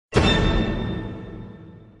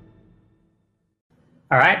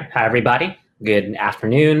All right. Hi, everybody. Good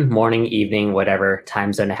afternoon, morning, evening, whatever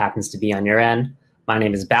time zone it happens to be on your end. My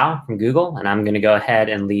name is Bao from Google, and I'm going to go ahead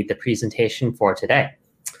and lead the presentation for today.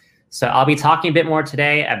 So I'll be talking a bit more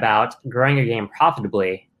today about growing your game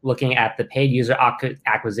profitably, looking at the paid user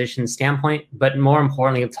acquisition standpoint, but more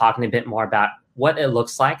importantly, talking a bit more about what it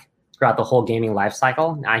looks like throughout the whole gaming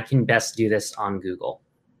lifecycle. I can best do this on Google.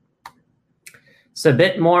 So a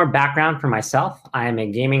bit more background for myself. I am a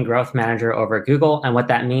gaming growth manager over at Google, and what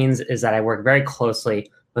that means is that I work very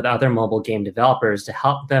closely with other mobile game developers to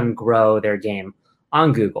help them grow their game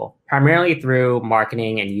on Google, primarily through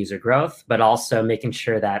marketing and user growth, but also making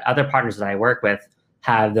sure that other partners that I work with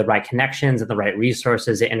have the right connections and the right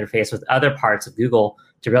resources to interface with other parts of Google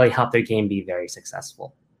to really help their game be very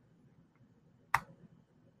successful.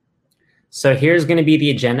 So here's going to be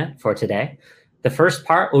the agenda for today. The first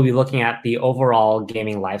part, we'll be looking at the overall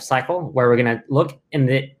gaming lifecycle, where we're going to look in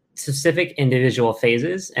the specific individual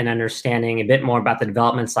phases and understanding a bit more about the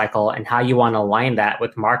development cycle and how you want to align that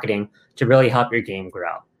with marketing to really help your game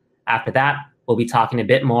grow. After that, we'll be talking a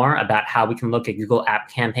bit more about how we can look at Google App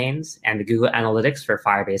Campaigns and the Google Analytics for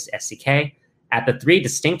Firebase SDK at the three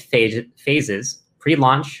distinct phases,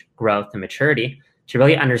 pre-launch, growth, and maturity, to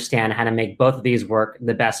really understand how to make both of these work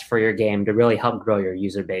the best for your game to really help grow your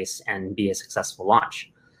user base and be a successful launch.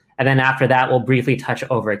 And then after that, we'll briefly touch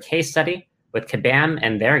over a case study with Kabam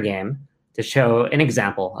and their game to show an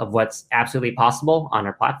example of what's absolutely possible on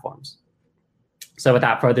our platforms. So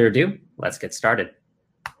without further ado, let's get started.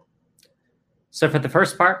 So for the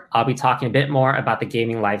first part, I'll be talking a bit more about the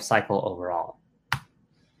gaming lifecycle overall.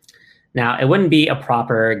 Now, it wouldn't be a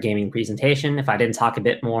proper gaming presentation if I didn't talk a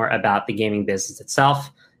bit more about the gaming business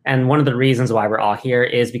itself. And one of the reasons why we're all here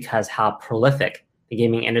is because how prolific the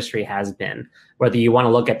gaming industry has been. Whether you want to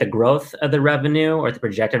look at the growth of the revenue or the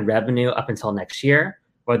projected revenue up until next year,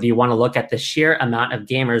 whether you want to look at the sheer amount of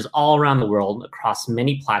gamers all around the world across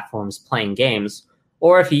many platforms playing games,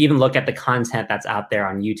 or if you even look at the content that's out there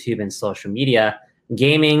on YouTube and social media,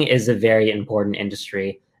 gaming is a very important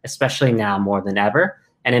industry, especially now more than ever.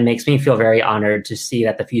 And it makes me feel very honored to see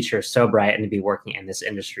that the future is so bright and to be working in this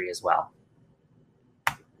industry as well.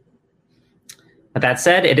 But that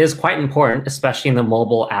said, it is quite important, especially in the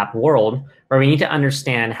mobile app world, where we need to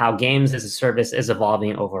understand how games as a service is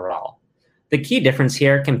evolving overall. The key difference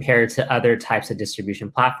here compared to other types of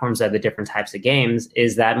distribution platforms of the different types of games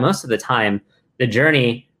is that most of the time, the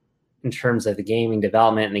journey in terms of the gaming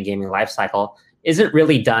development and the gaming lifecycle isn't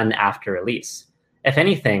really done after release. If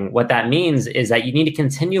anything, what that means is that you need to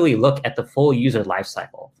continually look at the full user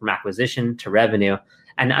lifecycle from acquisition to revenue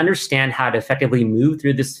and understand how to effectively move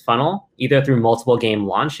through this funnel, either through multiple game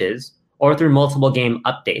launches or through multiple game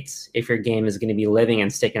updates if your game is going to be living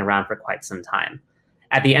and sticking around for quite some time.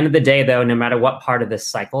 At the end of the day, though, no matter what part of this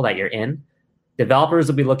cycle that you're in, developers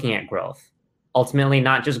will be looking at growth. Ultimately,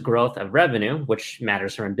 not just growth of revenue, which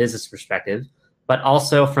matters from a business perspective, but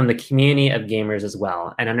also from the community of gamers as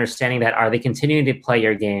well, and understanding that are they continuing to play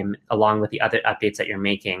your game along with the other updates that you're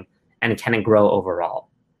making, and can it grow overall?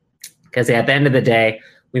 Because at the end of the day,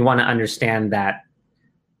 we want to understand that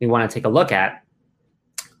we want to take a look at,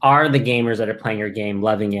 are the gamers that are playing your game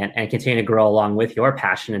loving it and continue to grow along with your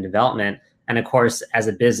passion and development? And of course, as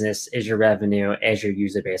a business, is your revenue, as your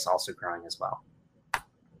user base also growing as well?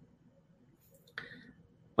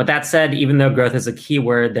 With that said, even though growth is a key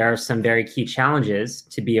word, there are some very key challenges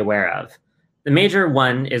to be aware of. The major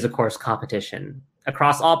one is, of course, competition.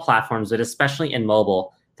 Across all platforms, but especially in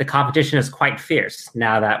mobile, the competition is quite fierce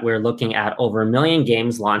now that we're looking at over 1 million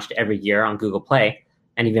games launched every year on Google Play,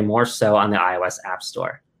 and even more so on the iOS App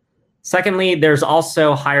Store. Secondly, there's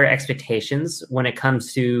also higher expectations when it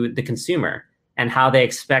comes to the consumer and how they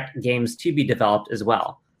expect games to be developed as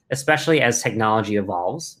well, especially as technology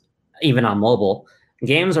evolves, even on mobile.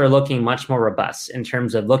 Games are looking much more robust in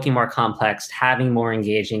terms of looking more complex, having more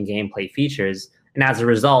engaging gameplay features. And as a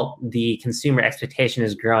result, the consumer expectation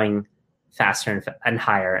is growing faster and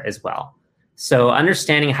higher as well. So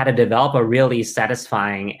understanding how to develop a really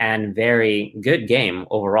satisfying and very good game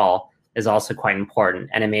overall is also quite important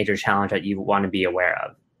and a major challenge that you want to be aware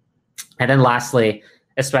of. And then lastly,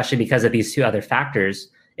 especially because of these two other factors,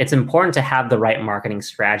 it's important to have the right marketing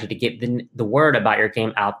strategy to get the word about your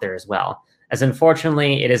game out there as well. As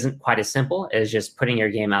unfortunately, it isn't quite as simple as just putting your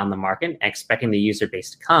game out on the market and expecting the user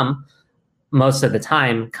base to come. Most of the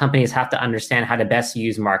time, companies have to understand how to best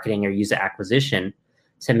use marketing or user acquisition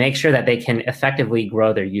to make sure that they can effectively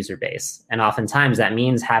grow their user base. And oftentimes that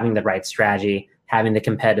means having the right strategy, having the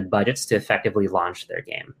competitive budgets to effectively launch their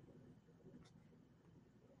game.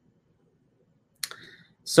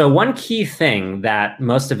 So one key thing that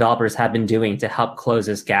most developers have been doing to help close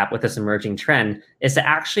this gap with this emerging trend is to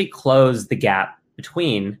actually close the gap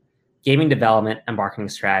between gaming development and marketing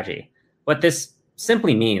strategy. What this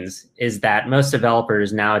simply means is that most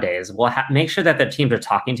developers nowadays will make sure that their teams are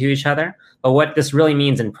talking to each other. But what this really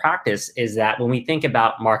means in practice is that when we think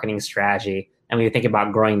about marketing strategy and when we think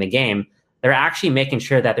about growing the game, they're actually making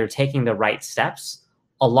sure that they're taking the right steps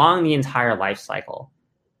along the entire life cycle.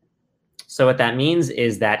 So what that means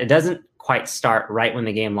is that it doesn't quite start right when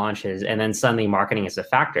the game launches and then suddenly marketing is a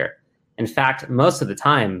factor. In fact, most of the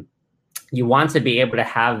time, you want to be able to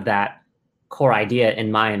have that core idea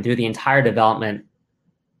in mind through the entire development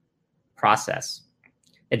process.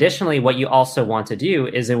 Additionally, what you also want to do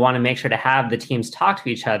is you want to make sure to have the teams talk to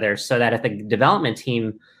each other so that if the development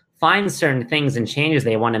team finds certain things and changes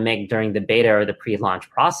they want to make during the beta or the pre-launch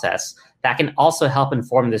process, that can also help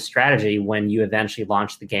inform the strategy when you eventually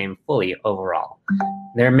launch the game fully overall.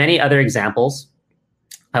 There are many other examples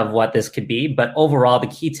of what this could be, but overall, the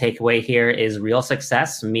key takeaway here is real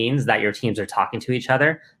success means that your teams are talking to each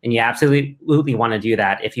other, and you absolutely want to do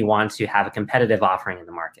that if you want to have a competitive offering in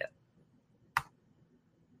the market.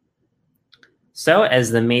 So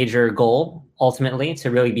as the major goal, ultimately,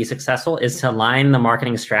 to really be successful is to align the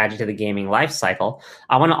marketing strategy to the gaming lifecycle,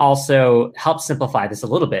 I want to also help simplify this a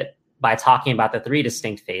little bit by talking about the 3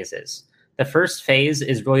 distinct phases. The first phase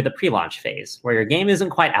is really the pre-launch phase, where your game isn't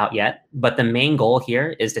quite out yet, but the main goal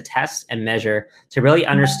here is to test and measure to really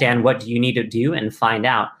understand what you need to do and find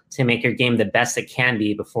out to make your game the best it can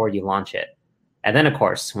be before you launch it. And then, of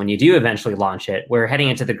course, when you do eventually launch it, we're heading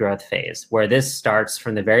into the growth phase, where this starts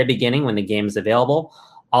from the very beginning when the game is available,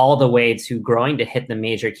 all the way to growing to hit the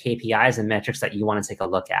major KPIs and metrics that you want to take a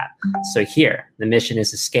look at. So here, the mission is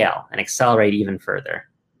to scale and accelerate even further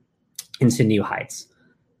into new heights.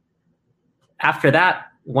 After that,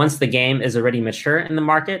 once the game is already mature in the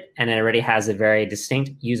market and it already has a very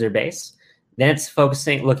distinct user base, then it's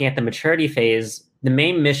looking at the maturity phase. The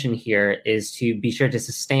main mission here is to be sure to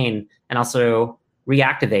sustain and also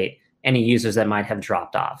reactivate any users that might have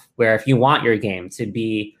dropped off. Where if you want your game to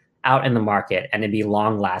be out in the market and to be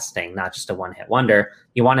long lasting, not just a one-hit wonder,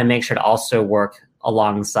 you want to make sure to also work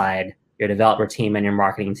alongside your developer team and your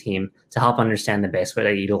marketing team to help understand the best way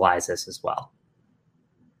to utilize this as well.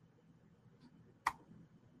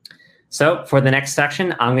 So for the next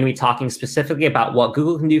section, I'm going to be talking specifically about what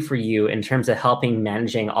Google can do for you in terms of helping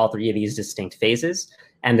managing all 3 of these distinct phases.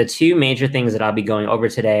 And the 2 major things that I'll be going over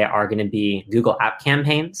today are going to be Google App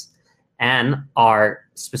Campaigns and our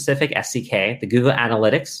specific SDK, the Google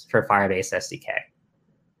Analytics for Firebase SDK.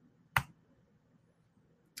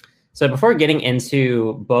 So before getting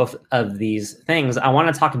into both of these things, I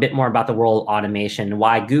want to talk a bit more about the role of automation,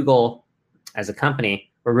 why Google as a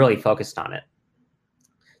company, we're really focused on it.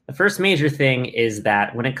 The first major thing is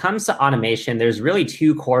that when it comes to automation, there's really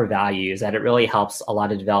 2 core values that it really helps a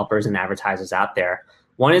lot of developers and advertisers out there.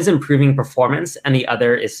 One is improving performance, and the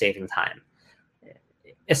other is saving time.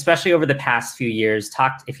 Especially over the past few years,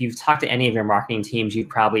 if you've talked to any of your marketing teams, you've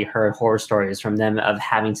probably heard horror stories from them of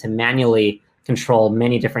having to manually control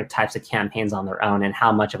many different types of campaigns on their own and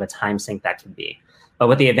how much of a time sink that can be. But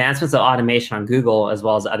with the advancements of automation on Google, as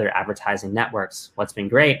well as other advertising networks, what's been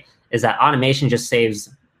great is that automation just saves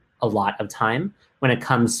a lot of time when it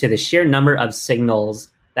comes to the sheer number of signals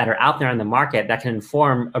that are out there in the market that can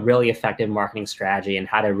inform a really effective marketing strategy and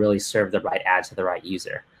how to really serve the right ad to the right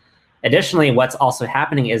user. Additionally, what's also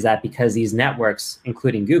happening is that because these networks,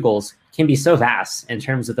 including Google's, can be so vast in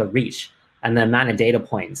terms of the reach and the amount of data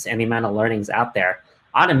points and the amount of learnings out there,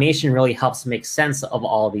 automation really helps make sense of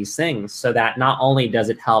all of these things so that not only does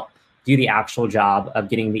it help do the actual job of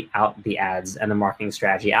getting the ads and the marketing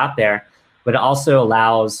strategy out there, but it also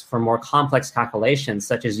allows for more complex calculations,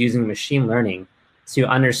 such as using machine learning to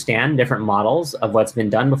understand different models of what's been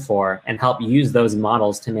done before and help use those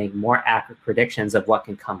models to make more accurate predictions of what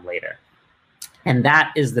can come later. And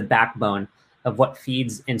that is the backbone of what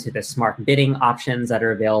feeds into the smart bidding options that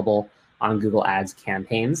are available on Google Ads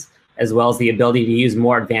campaigns, as well as the ability to use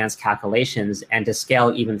more advanced calculations and to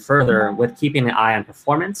scale even further with keeping an eye on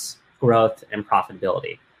performance, growth, and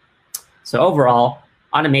profitability. So overall,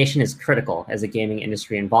 automation is critical as the gaming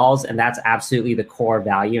industry evolves, and that's absolutely the core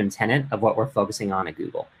value and tenet of what we're focusing on at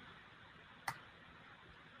Google.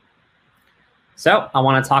 So I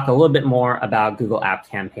want to talk a little bit more about Google App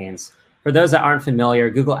Campaigns. For those that aren't familiar,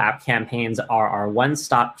 Google App Campaigns are our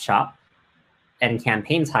one-stop shop and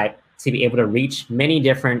campaign type to be able to reach many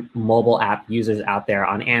different mobile app users out there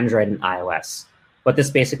on Android and iOS. What this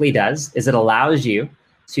basically does is it allows you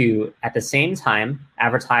to, at the same time,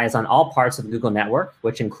 advertise on all parts of the Google network,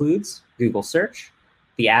 which includes Google Search,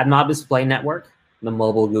 the AdMob display network, the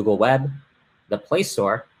mobile Google Web, the Play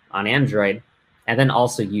Store on Android, and then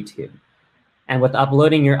also YouTube. And with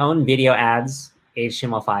uploading your own video ads,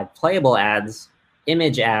 HTML5 playable ads,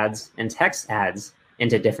 image ads, and text ads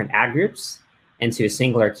into different ad groups, into a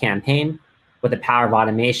singular campaign, with the power of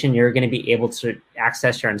automation, you're going to be able to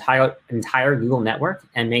access your entire Google network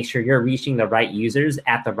and make sure you're reaching the right users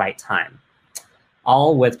at the right time,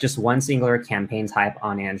 all with just one singular campaign type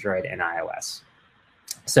on Android and iOS.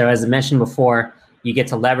 So as I mentioned before, you get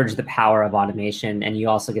to leverage the power of automation, and you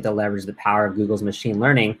also get to leverage the power of Google's machine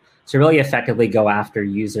learning to really effectively go after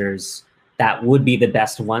users that would be the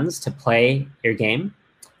best ones to play your game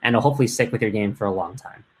and to hopefully stick with your game for a long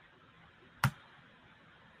time.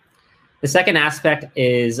 The second aspect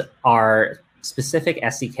is our specific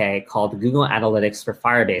SDK called Google Analytics for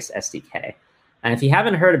Firebase SDK. And if you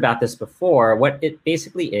haven't heard about this before, what it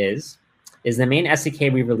basically is the main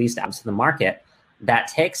SDK we released out to the market that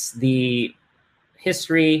takes the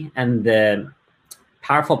history and the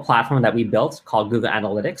powerful platform that we built called Google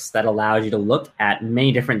Analytics that allows you to look at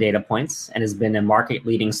many different data points and has been a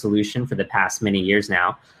market-leading solution for the past many years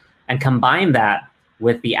now, and combine that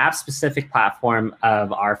with the app-specific platform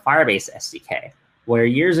of our Firebase SDK, where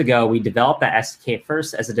years ago we developed that SDK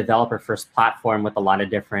first as a developer-first platform with a lot of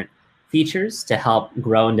different features to help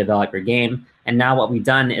grow and develop your game. And now what we've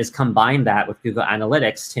done is combine that with Google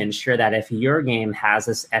Analytics to ensure that if your game has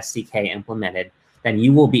this SDK implemented, then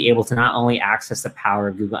you will be able to not only access the power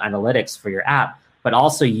of Google Analytics for your app, but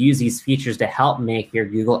also use these features to help make your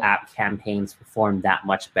Google app campaigns perform that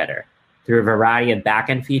much better through a variety of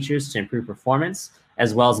backend features to improve performance,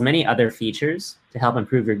 as well as many other features to help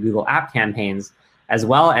improve your Google app campaigns, as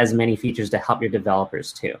well as many features to help your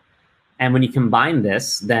developers too. And when you combine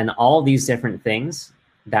this, then all these different things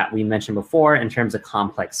that we mentioned before in terms of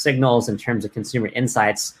complex signals, in terms of consumer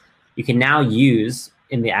insights, you can now use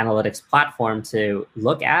in the analytics platform to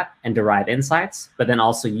look at and derive insights, but then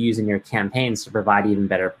also use in your campaigns to provide even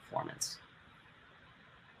better performance.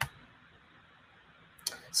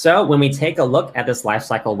 So when we take a look at this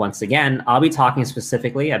lifecycle once again, I'll be talking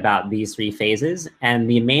specifically about these three phases and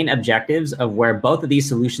the main objectives of where both of these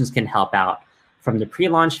solutions can help out, from the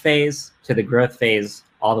pre-launch phase to the growth phase,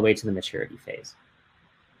 all the way to the maturity phase.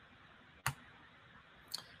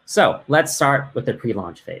 So let's start with the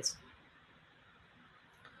pre-launch phase.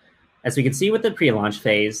 As we can see with the pre-launch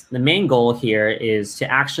phase, the main goal here is to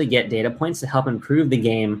actually get data points to help improve the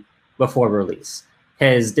game before release.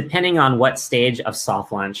 Because depending on what stage of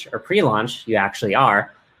soft launch or pre-launch you actually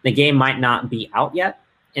are, the game might not be out yet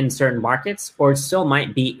in certain markets, or it still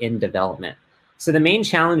might be in development. So the main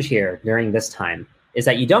challenge here during this time is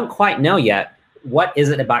that you don't quite know yet what is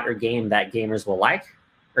it about your game that gamers will like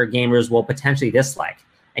or gamers will potentially dislike.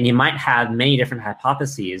 And you might have many different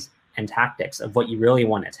hypotheses and tactics of what you really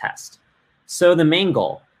want to test. So the main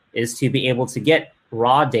goal is to be able to get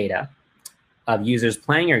raw data of users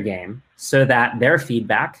playing your game so that their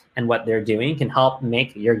feedback and what they're doing can help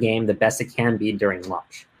make your game the best it can be during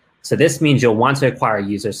launch. So this means you'll want to acquire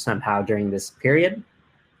users somehow during this period,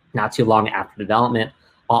 not too long after development,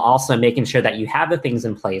 while also making sure that you have the things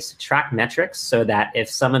in place to track metrics so that if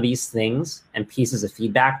some of these things and pieces of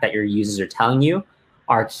feedback that your users are telling you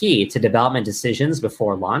are key to development decisions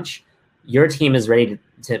before launch, your team is ready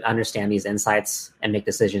to understand these insights and make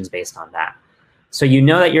decisions based on that. So you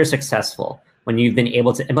know that you're successful when you've been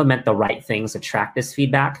able to implement the right things to track this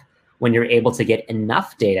feedback, when you're able to get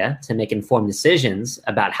enough data to make informed decisions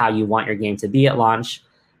about how you want your game to be at launch.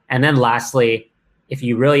 And then lastly, if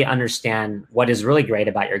you really understand what is really great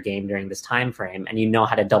about your game during this time frame and you know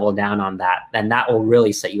how to double down on that, then that will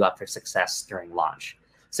really set you up for success during launch.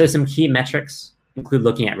 So some key metrics include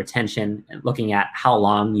looking at retention and looking at how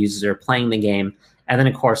long users are playing the game. And then,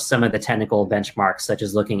 of course, some of the technical benchmarks, such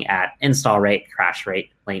as looking at install rate, crash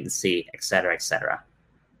rate, latency, et cetera, et cetera.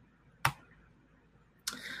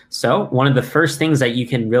 So one of the first things that you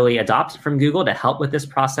can really adopt from Google to help with this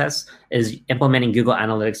process is implementing Google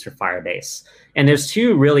Analytics for Firebase. And there's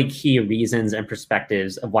two really key reasons and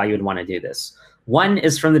perspectives of why you would want to do this. One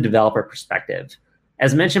is from the developer perspective.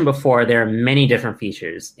 As mentioned before, there are many different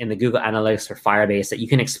features in the Google Analytics for Firebase that you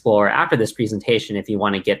can explore after this presentation if you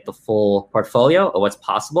want to get the full portfolio of what's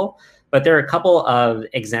possible. But there are a couple of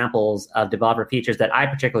examples of developer features that I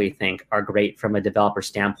particularly think are great from a developer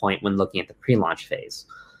standpoint when looking at the pre-launch phase.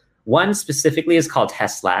 One specifically is called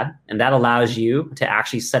Test Lab, and that allows you to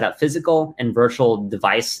actually set up physical and virtual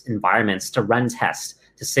device environments to run tests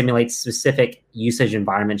to simulate specific usage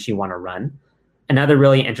environments you want to run. Another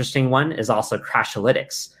really interesting one is also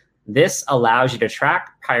Crashalytics. This allows you to track,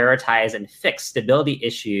 prioritize, and fix stability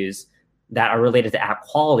issues that are related to app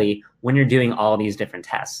quality when you're doing all these different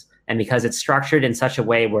tests. And because it's structured in such a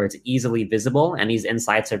way where it's easily visible and these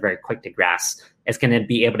insights are very quick to grasp, it's going to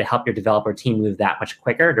be able to help your developer team move that much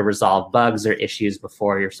quicker to resolve bugs or issues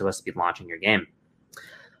before you're supposed to be launching your game.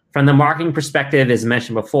 From the marketing perspective, as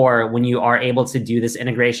mentioned before, when you are able to do this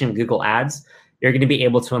integration with Google Ads, you're going to be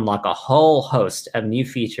able to unlock a whole host of new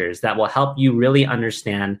features that will help you really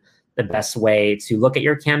understand the best way to look at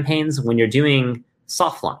your campaigns when you're doing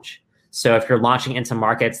soft launch. So if you're launching into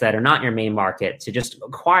markets that are not your main market, to just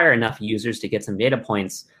acquire enough users to get some data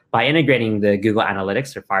points by integrating the Google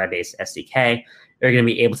Analytics or Firebase SDK, you're going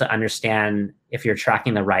to be able to understand if you're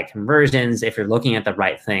tracking the right conversions, if you're looking at the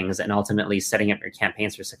right things, and ultimately setting up your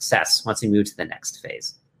campaigns for success once you move to the next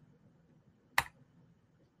phase.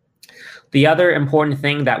 The other important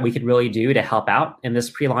thing that we could really do to help out in this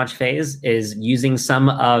pre-launch phase is using some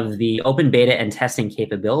of the open beta and testing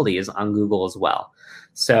capabilities on Google as well.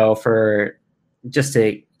 So just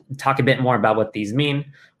to talk a bit more about what these mean,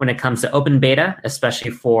 when it comes to open beta,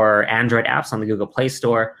 especially for Android apps on the Google Play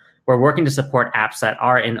Store, we're working to support apps that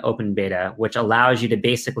are in open beta, which allows you to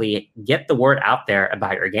basically get the word out there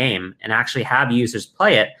about your game and actually have users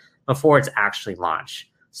play it before it's actually launched.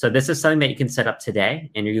 So this is something that you can set up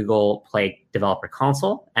today in your Google Play Developer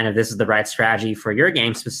Console. And if this is the right strategy for your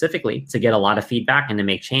game specifically to get a lot of feedback and to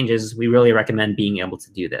make changes, we really recommend being able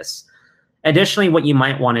to do this. Additionally, what you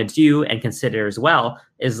might want to do and consider as well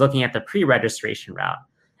is looking at the pre-registration route.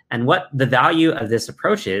 And what the value of this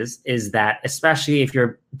approach is that especially if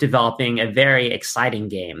you're developing a very exciting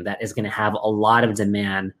game that is going to have a lot of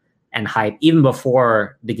demand and hype even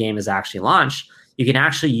before the game is actually launched, you can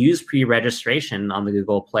actually use pre-registration on the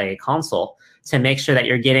Google Play console to make sure that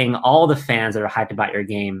you're getting all the fans that are hyped about your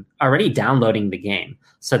game already downloading the game,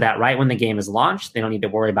 so that right when the game is launched, they don't need to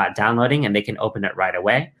worry about downloading and they can open it right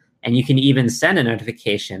away. And you can even send a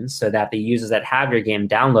notification so that the users that have your game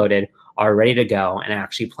downloaded are ready to go and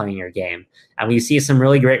actually playing your game. And we see some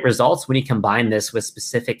really great results when you combine this with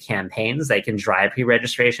specific campaigns that can drive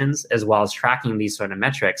pre-registrations as well as tracking these sort of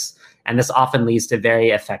metrics. And this often leads to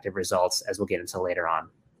very effective results, as we'll get into later on.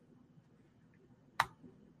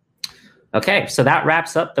 Okay, so that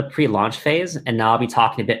wraps up the pre-launch phase. And now I'll be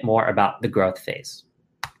talking a bit more about the growth phase.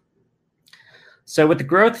 So with the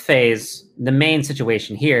growth phase, the main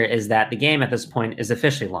situation here is that the game at this point is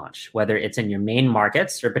officially launched, whether it's in your main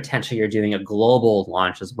markets or potentially you're doing a global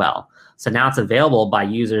launch as well. So now it's available by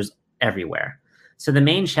users everywhere. So the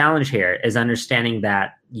main challenge here is understanding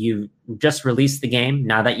that you just released the game.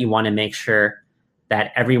 Now that you want to make sure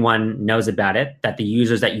that everyone knows about it, that the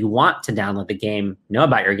users that you want to download the game know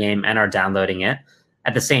about your game and are downloading it.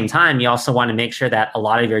 At the same time, you also want to make sure that a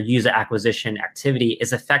lot of your user acquisition activity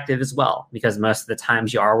is effective as well, because most of the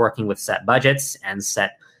times you are working with set budgets and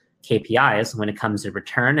set KPIs when it comes to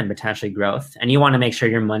return and potentially growth. And you want to make sure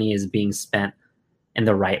your money is being spent in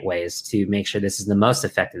the right ways to make sure this is the most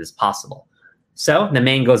effective as possible. So the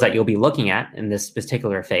main goals that you'll be looking at in this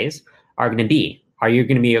particular phase are going to be, are you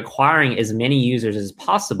going to be acquiring as many users as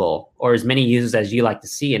possible or as many users as you like to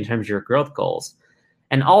see in terms of your growth goals?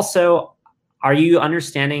 And also, are you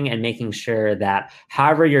understanding and making sure that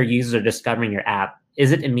however your users are discovering your app,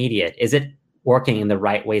 is it immediate? Is it working in the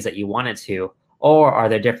right ways that you want it to? Or are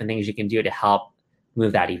there different things you can do to help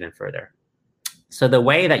move that even further? So the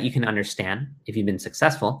way that you can understand if you've been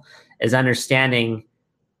successful is understanding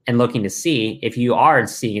and looking to see if you are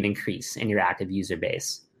seeing an increase in your active user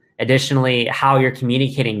base. Additionally, how you're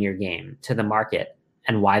communicating your game to the market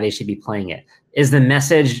and why they should be playing it. Is the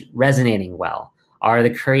message resonating well? Are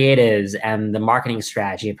the creatives and the marketing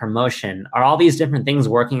strategy and promotion, are all these different things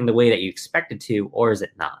working the way that you expect it to, or is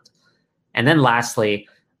it not? And then lastly,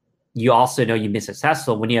 you also know you've been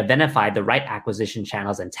successful when you identify the right acquisition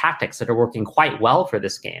channels and tactics that are working quite well for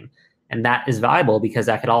this game. And that is valuable because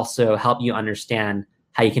that could also help you understand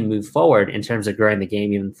how you can move forward in terms of growing the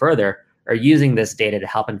game even further, or using this data to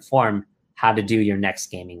help inform how to do your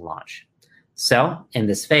next gaming launch. So in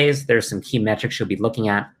this phase, there's some key metrics you'll be looking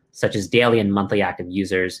at, such as daily and monthly active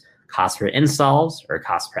users, cost per installs or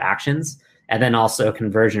cost per actions, and then also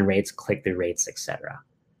conversion rates, click-through rates, etc.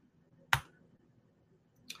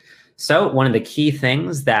 So one of the key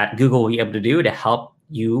things that Google will be able to do to help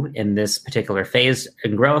you in this particular phase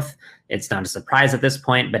in growth, it's not a surprise at this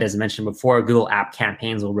point, but as mentioned before, Google App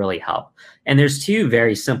Campaigns will really help. And there's two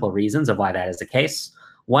very simple reasons of why that is the case.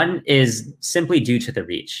 One is simply due to the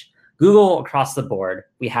reach. Google across the board,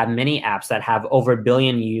 we have many apps that have over 1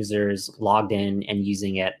 billion users logged in and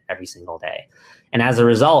using it every single day. And as a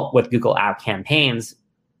result, with Google App Campaigns,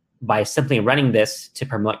 by simply running this to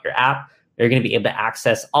promote your app, you're going to be able to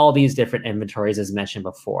access all these different inventories as mentioned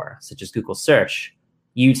before, such as Google Search,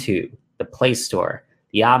 YouTube, the Play Store,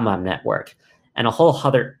 the AdMob network. and a whole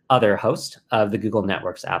other host of the Google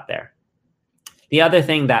networks out there. The other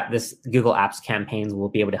thing that this Google Apps campaigns will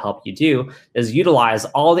be able to help you do is utilize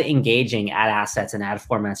all the engaging ad assets and ad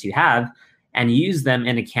formats you have and use them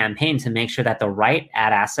in a campaign to make sure that the right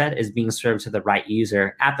ad asset is being served to the right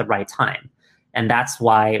user at the right time. And that's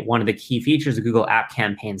why one of the key features of Google App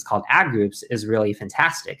Campaigns called Ad Groups is really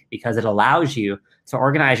fantastic, because it allows you to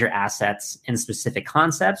organize your assets in specific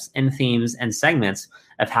concepts and themes and segments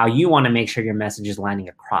of how you want to make sure your message is landing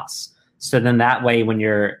across. So then that way, when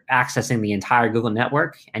you're accessing the entire Google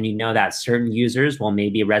network and you know that certain users will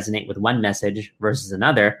maybe resonate with one message versus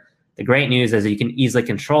another, the great news is you can easily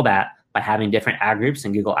control that by having different ad groups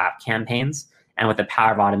in Google App Campaigns. And with the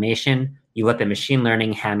power of automation, you let the machine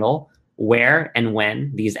learning handle where and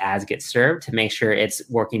when these ads get served to make sure it's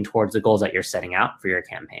working towards the goals that you're setting out for your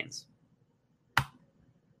campaigns.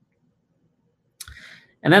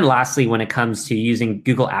 And then lastly, when it comes to using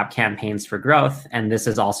Google App Campaigns for growth, and this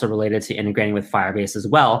is also related to integrating with Firebase as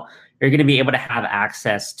well, you're going to be able to have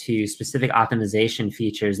access to specific optimization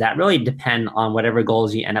features that really depend on whatever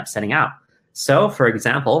goals you end up setting out. So for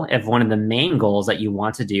example, if one of the main goals that you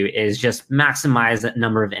want to do is just maximize the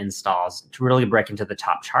number of installs to really break into the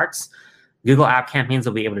top charts, Google App Campaigns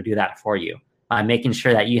will be able to do that for you by making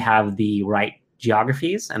sure that you have the right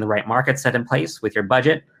geographies and the right markets set in place with your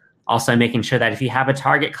budget. Also making sure that if you have a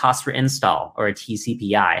target cost per install or a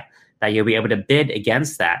TCPI, that you'll be able to bid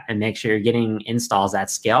against that and make sure you're getting installs at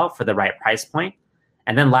scale for the right price point.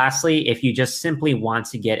 And then lastly, if you just simply want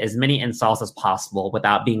to get as many installs as possible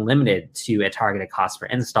without being limited to a targeted cost per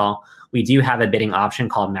install, we do have a bidding option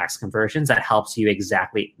called Max Conversions that helps you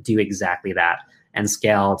do exactly that and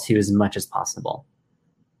scale to as much as possible.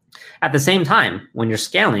 At the same time, when you're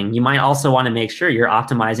scaling, you might also want to make sure you're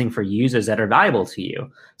optimizing for users that are valuable to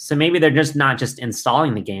you. So maybe they're just not just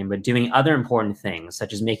installing the game, but doing other important things,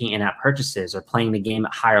 such as making in-app purchases or playing the game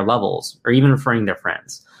at higher levels, or even referring their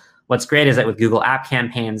friends. What's great is that with Google App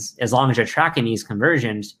Campaigns, as long as you're tracking these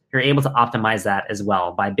conversions, you're able to optimize that as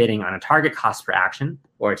well by bidding on a target cost per action,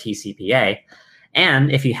 or a TCPA.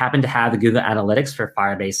 And if you happen to have the Google Analytics for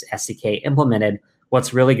Firebase SDK implemented,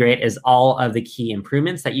 what's really great is all of the key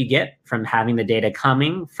improvements that you get from having the data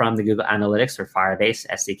coming from the Google Analytics or Firebase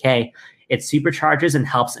SDK. It supercharges and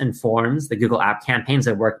helps informs the Google App Campaigns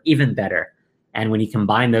that work even better. And when you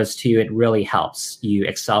combine those two, it really helps you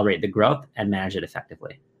accelerate the growth and manage it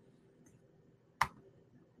effectively.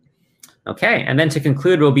 Okay, and then to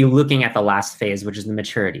conclude, we'll be looking at the last phase, which is the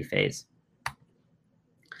maturity phase.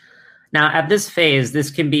 Now, at this phase,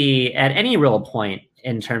 this can be at any real point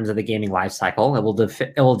in terms of the gaming life cycle. It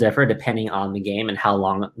will differ depending on the game and how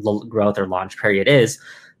long the growth or launch period is.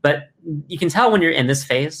 But you can tell when you're in this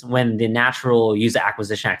phase when the natural user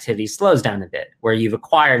acquisition activity slows down a bit, where you've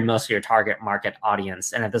acquired most of your target market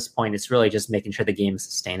audience. And at this point, it's really just making sure the game is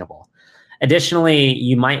sustainable. Additionally,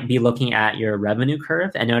 you might be looking at your revenue curve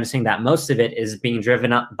and noticing that most of it is being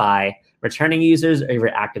driven up by returning users over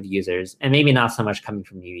active users, and maybe not so much coming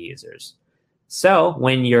from new users. So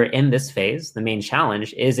when you're in this phase, the main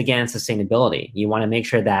challenge is, again, sustainability. You want to make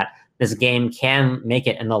sure that this game can make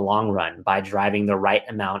it in the long run by driving the right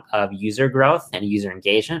amount of user growth and user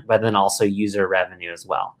engagement, but then also user revenue as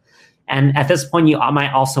well. And at this point, you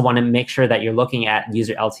might also want to make sure that you're looking at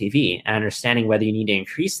user LTV and understanding whether you need to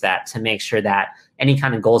increase that to make sure that any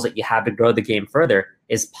kind of goals that you have to grow the game further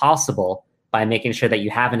is possible by making sure that you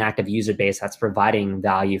have an active user base that's providing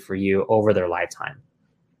value for you over their lifetime.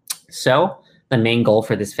 So the main goal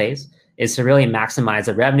for this phase is to really maximize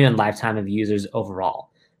the revenue and lifetime of users overall.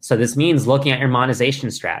 So this means looking at your monetization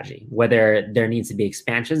strategy, whether there needs to be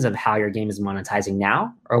expansions of how your game is monetizing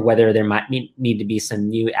now, or whether there might need to be some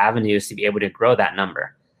new avenues to be able to grow that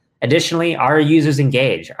number. Additionally, are users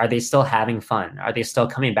engaged? Are they still having fun? Are they still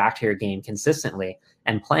coming back to your game consistently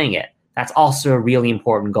and playing it? That's also a really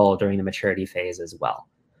important goal during the maturity phase as well.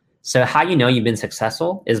 So how you know you've been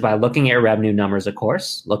successful is by looking at your revenue numbers, of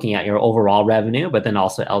course, looking at your overall revenue, but then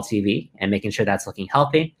also LTV and making sure that's looking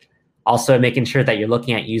healthy. Also making sure that you're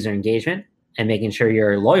looking at user engagement and making sure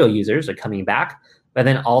your loyal users are coming back. But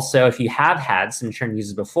then also, if you have had some churn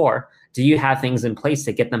users before, do you have things in place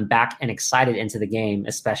to get them back and excited into the game,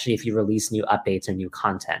 especially if you release new updates or new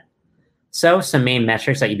content? So some main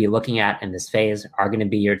metrics that you'd be looking at in this phase are going to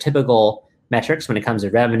be your typical metrics when it comes to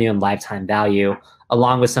revenue and lifetime value,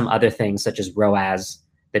 along with some other things such as ROAS,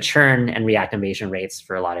 the churn and reactivation rates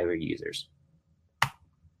for a lot of your users.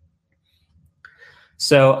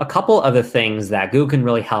 So a couple of the things that Google can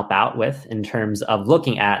really help out with in terms of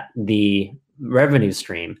looking at the revenue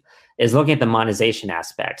stream is looking at the monetization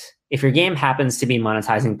aspect. If your game happens to be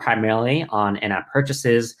monetizing primarily on in-app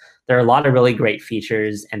purchases, there are a lot of really great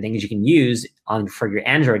features and things you can use for your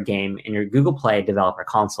Android game in your Google Play developer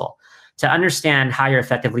console to understand how you're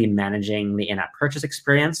effectively managing the in-app purchase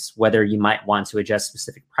experience, whether you might want to adjust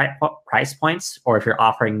specific price points, or if you're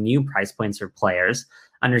offering new price points for players,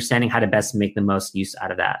 understanding how to best make the most use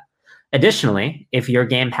out of that. Additionally, if your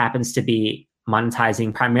game happens to be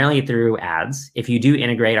monetizing primarily through ads, if you do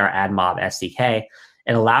integrate our AdMob SDK,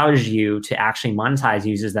 it allows you to actually monetize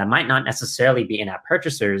users that might not necessarily be in-app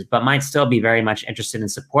purchasers, but might still be very much interested in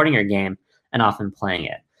supporting your game and often playing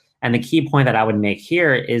it. And the key point that I would make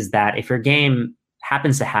here is that if your game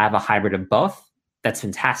happens to have a hybrid of both, that's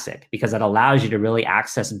fantastic, because that allows you to really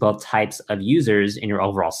access both types of users in your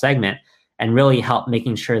overall segment and really help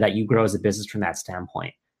making sure that you grow as a business from that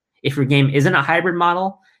standpoint. If your game isn't a hybrid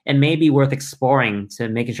model, it may be worth exploring to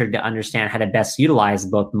making sure to understand how to best utilize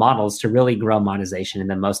both models to really grow monetization in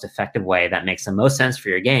the most effective way that makes the most sense for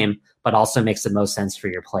your game, but also makes the most sense for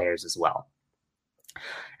your players as well.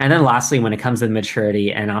 And then lastly, when it comes to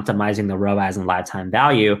maturity and optimizing the ROAS and lifetime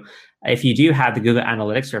value, if you do have the Google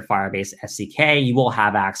Analytics or Firebase SDK, you will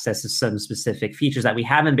have access to some specific features that we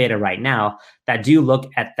have in beta right now that do look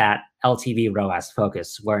at that LTV ROAS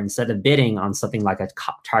focus, where instead of bidding on something like a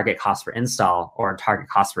target cost for install or a target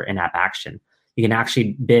cost for in-app action, you can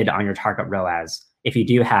actually bid on your target ROAS if you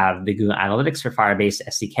do have the Google Analytics or Firebase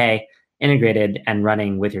SDK integrated and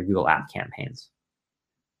running with your Google App campaigns.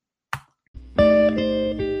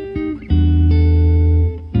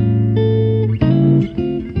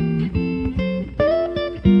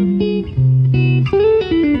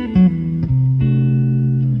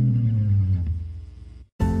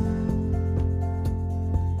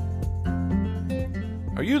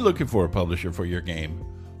 Are you looking for a publisher for your game?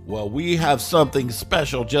 Well, we have something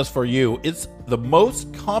special just for you. It's the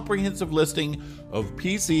most comprehensive listing of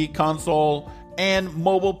PC, console, and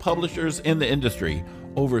mobile publishers in the industry.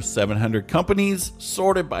 Over 700 companies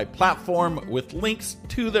sorted by platform with links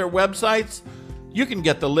to their websites. You can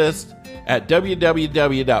get the list at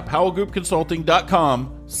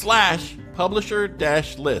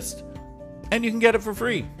www.powellgroupconsulting.com/publisher-list. And you can get it for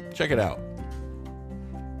free. Check it out.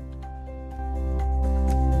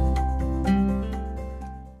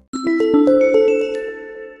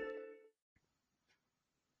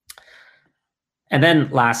 And then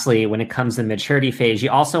lastly, when it comes to the maturity phase,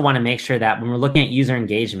 you also want to make sure that when we're looking at user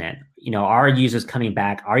engagement, are users coming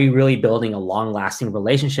back? Are you really building a long-lasting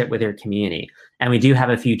relationship with your community? And we do have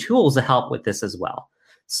a few tools to help with this as well.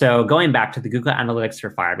 So going back to the Google Analytics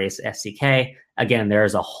for Firebase SDK, again,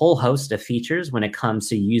 there's a whole host of features when it comes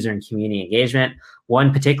to user and community engagement.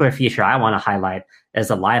 One particular feature I want to highlight is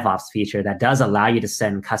the Live Ops feature that does allow you to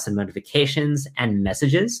send custom notifications and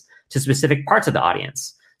messages to specific parts of the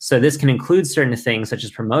audience. So this can include certain things such as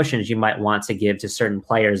promotions you might want to give to certain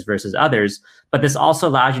players versus others, but this also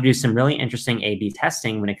allows you to do some really interesting A/B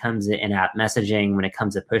testing when it comes to in-app messaging, when it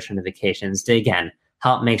comes to push notifications to, again,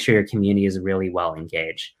 help make sure your community is really well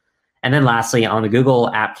engaged. And then lastly, on the Google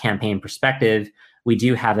App Campaign perspective, we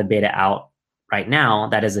do have a beta out right now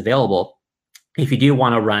that is available if you do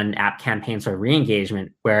want to run app campaigns or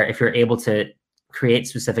re-engagement, where if you're able to create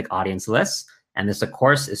specific audience lists, and this, of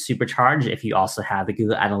course, is supercharged if you also have the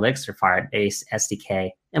Google Analytics or Firebase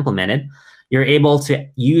SDK implemented, you're able to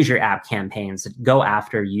use your app campaigns to go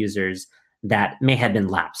after users that may have been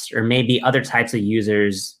lapsed, or maybe other types of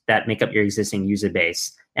users that make up your existing user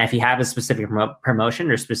base. And if you have a specific promotion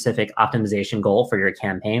or specific optimization goal for your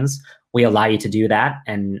campaigns, we allow you to do that.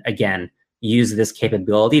 And again, use this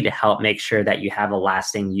capability to help make sure that you have a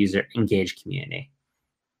lasting user engaged community.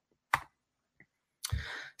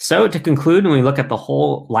 So to conclude, when we look at the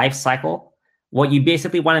whole life cycle, what you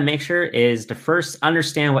basically want to make sure is to first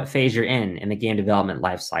understand what phase you're in the game development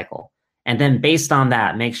life cycle. And then based on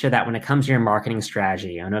that, make sure that when it comes to your marketing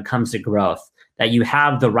strategy and when it comes to growth, that you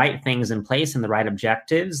have the right things in place and the right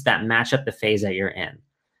objectives that match up the phase that you're in.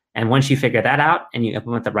 And once you figure that out and you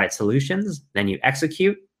implement the right solutions, then you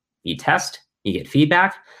execute, you test, you get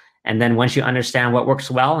feedback. And then once you understand what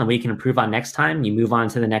works well and we can improve on next time, you move on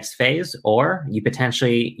to the next phase, or you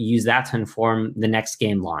potentially use that to inform the next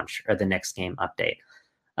game launch or the next game update.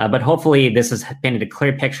 But hopefully this has painted a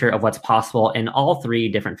clear picture of what's possible in all three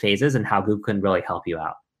different phases and how Google can really help you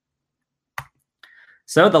out.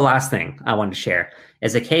 So the last thing I wanted to share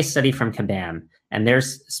is a case study from Kabam and their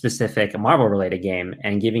specific Marvel-related game,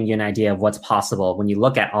 and giving you an idea of what's possible when you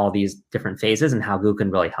look at all these different phases and how Google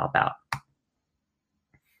can really help out.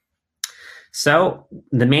 So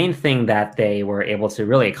the main thing that they were able to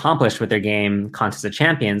really accomplish with their game, Contest of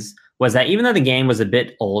Champions, was that even though the game was a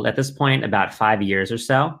bit old at this point, about 5 years or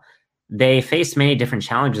so, they faced many different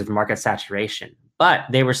challenges of market saturation. but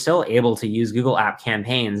they were still able to use Google App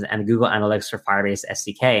Campaigns and Google Analytics for Firebase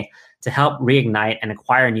SDK to help reignite and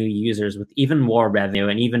acquire new users with even more revenue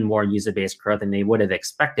and even more user-based growth than they would have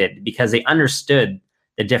expected, because they understood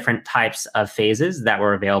the different types of phases that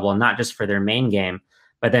were available, not just for their main game,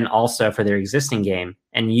 but then also for their existing game,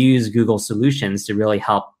 and use Google solutions to really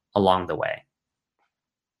help along the way.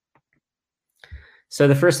 So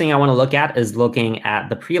the first thing I want to look at is looking at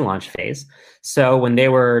the pre-launch phase. So when they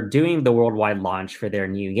were doing the worldwide launch for their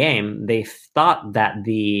new game, they thought that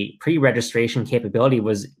the pre-registration capability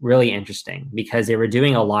was really interesting, because they were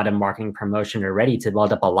doing a lot of marketing promotion already to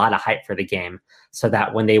build up a lot of hype for the game, so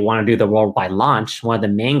that when they want to do the worldwide launch, one of the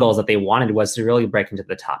main goals that they wanted was to really break into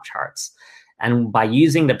the top charts. And by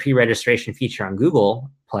using the pre-registration feature on Google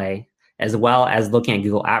Play, as well as looking at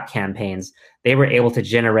Google App Campaigns, they were able to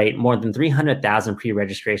generate more than 300,000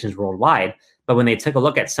 pre-registrations worldwide. But when they took a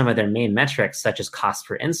look at some of their main metrics, such as cost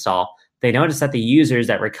per install, they noticed that the users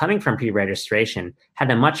that were coming from pre-registration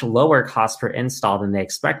had a much lower cost per install than they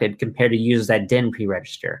expected compared to users that didn't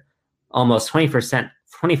pre-register, almost 24%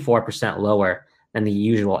 lower than the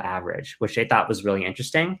usual average, which they thought was really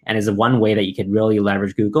interesting and is one way that you could really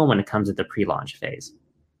leverage Google when it comes to the pre-launch phase.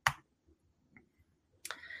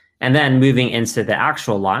 And then moving into the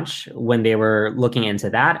actual launch, when they were looking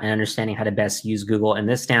into that and understanding how to best use Google in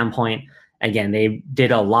this standpoint, again, they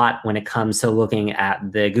did a lot when it comes to looking at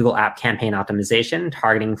the Google App Campaign optimization,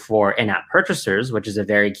 targeting for in-app purchasers, which is a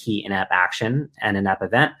very key in-app action and in-app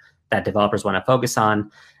event that developers want to focus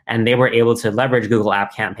on. And they were able to leverage Google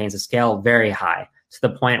App Campaigns to scale very high, to the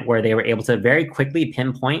point where they were able to very quickly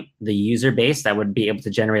pinpoint the user base that would be able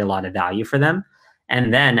to generate a lot of value for them.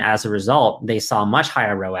 And then as a result, they saw much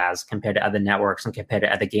higher ROAS compared to other networks and compared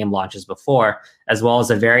to other game launches before, as well as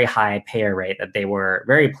a very high payer rate that they were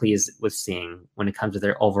very pleased with seeing when it comes to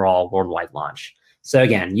their overall worldwide launch. So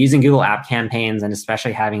again, using Google App Campaigns, and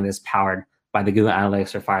especially having this powered by the Google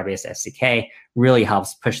Analytics or Firebase SDK, really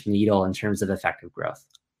helps push the needle in terms of effective growth.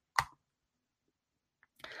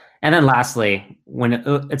 And then lastly, when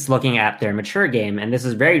it's looking at their mature game, and this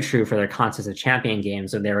is very true for their Contest of Champion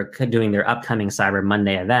games, when they were doing their upcoming Cyber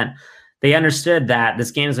Monday event, they understood that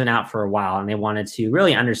this game's been out for a while, and they wanted to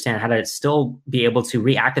really understand how to still be able to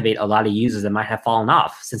reactivate a lot of users that might have fallen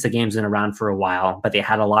off since the game's been around for a while, but they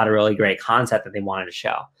had a lot of really great content that they wanted to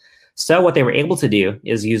show. So what they were able to do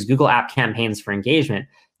is use Google App Campaigns for engagement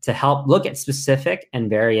to help look at specific and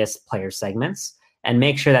various player segments, and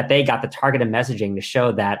make sure that they got the targeted messaging to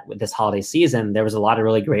show that with this holiday season, there was a lot of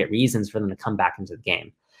really great reasons for them to come back into the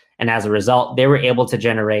game. And as a result, they were able to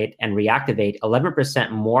generate and reactivate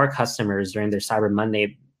 11% more customers during their Cyber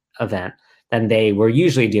Monday event than they were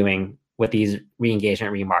usually doing with these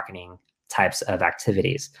re-engagement, remarketing types of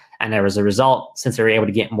activities. And as a result, since they were able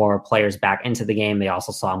to get more players back into the game, they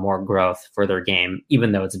also saw more growth for their game,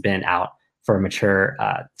 even though it's been out for a mature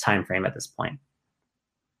time frame at this point.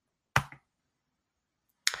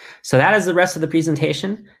 So that is the rest of the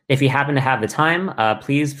presentation. If you happen to have the time,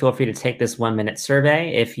 please feel free to take this 1-minute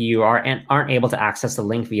survey. If you aren't able to access the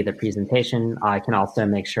link via the presentation, I can also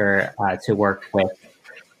make sure to work with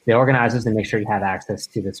the organizers and make sure you have access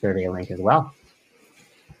to the survey link as well.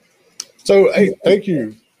 So, hey, thank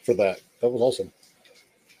you for that. That was awesome.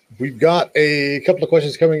 We've got a couple of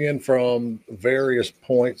questions coming in from various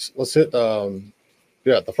points. Let's hit, the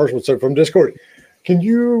first one. So from Discord. Can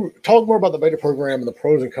you talk more about the beta program and the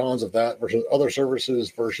pros and cons of that versus other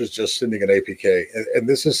services versus just sending an APK? And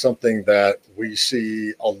this is something that we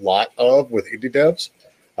see a lot of with indie devs.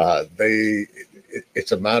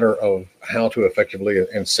 It's a matter of how to effectively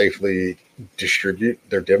and safely distribute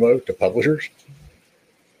their demo to publishers.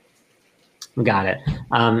 Got it.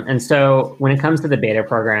 And so when it comes to the beta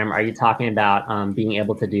program, are you talking about being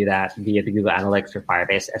able to do that via the Google Analytics or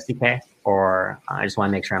Firebase SDK? Or I just want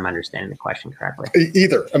to make sure I'm understanding the question correctly.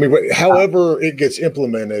 Either. I mean, however it gets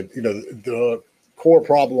implemented, the core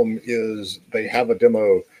problem is they have a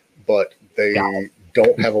demo, but they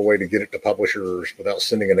don't have a way to get it to publishers without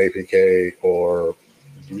sending an APK or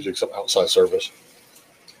using some outside service.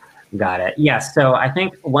 Got it. Yes. So I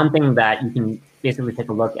think one thing that you can basically take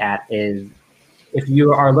a look at is, if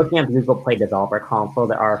you are looking at the Google Play Developer Console,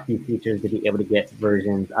 there are a few features to be able to get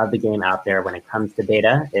versions of the game out there when it comes to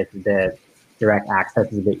beta, if the direct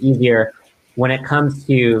access is a bit easier. When it comes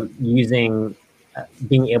to using,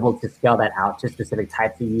 being able to scale that out to specific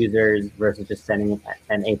types of users versus just sending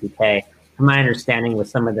an APK, from my understanding with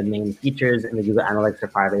some of the main features in the Google Analytics or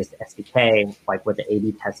Firebase SDK, like with the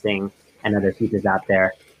A/B testing and other features out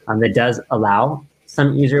there, that does allow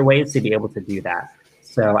some easier ways to be able to do that.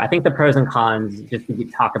 So I think the pros and cons, just to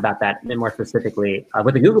talk about that a bit more specifically,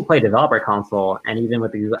 with the Google Play Developer Console and even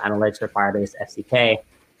with the Google Analytics or Firebase SDK,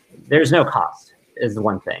 there's no cost is the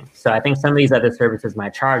one thing. So I think some of these other services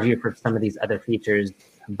might charge you for some of these other features,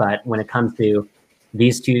 but when it comes to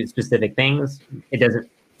these two specific things,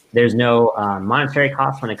 there's no monetary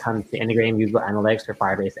cost when it comes to integrating Google Analytics or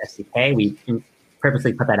Firebase SDK. We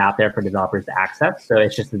purposely put that out there for developers to access. So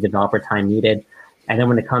it's just the developer time needed. And then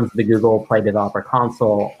when it comes to the Google Play Developer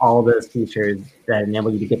Console, all those features that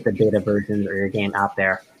enable you to get the beta versions or your game out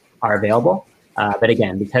there are available. But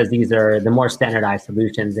again, because these are the more standardized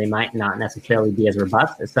solutions, they might not necessarily be as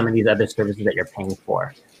robust as some of these other services that you're paying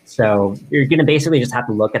for. So you're going to basically just have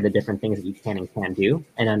to look at the different things that you can and can't do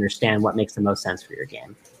and understand what makes the most sense for your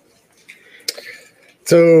game.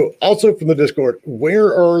 So also from the Discord,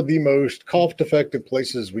 where are the most cost-effective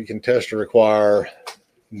places we can test or acquire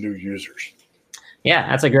new users? Yeah,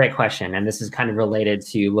 that's a great question. And this is kind of related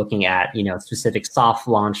to looking at, specific soft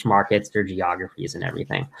launch markets, their geographies and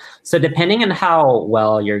everything. So depending on how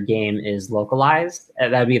well your game is localized,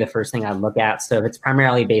 that would be the first thing I'd look at. So if it's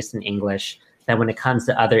primarily based in English, then when it comes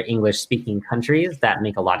to other English-speaking countries, that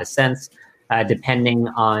make a lot of sense, depending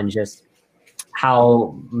on just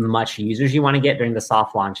how much users you want to get during the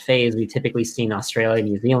soft launch phase. We typically see in Australia,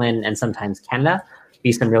 New Zealand, and sometimes Canada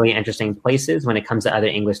be some really interesting places when it comes to other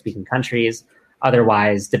English-speaking countries.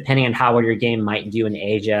 Otherwise, depending on how well your game might do in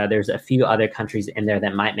Asia, there's a few other countries in there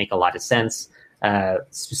that might make a lot of sense.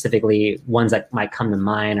 Specifically, ones that might come to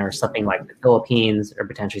mind are something like the Philippines or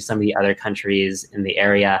potentially some of the other countries in the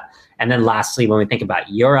area. And then lastly, when we think about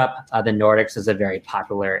Europe, the Nordics is a very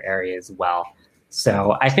popular area as well.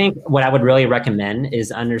 So I think what I would really recommend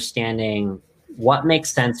is understanding what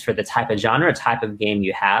makes sense for the type of genre, type of game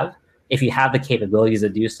you have. If you have the capabilities to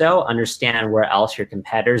do so, understand where else your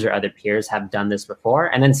competitors or other peers have done this before,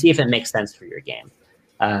 and then see if it makes sense for your game.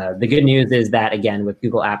 The good news is that, again, with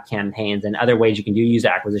Google App Campaigns and other ways you can do user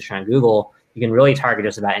acquisition on Google, you can really target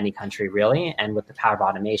just about any country, really. And with the power of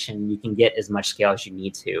automation, you can get as much scale as you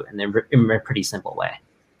need to in a pretty simple way.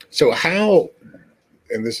 So how,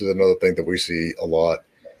 and this is another thing that we see a lot,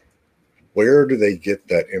 where do they get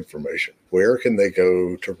that information? Where can they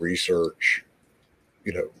go to research,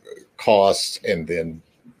 costs, and then,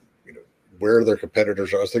 where their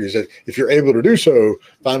competitors are? I was thinking, you said, if you're able to do so,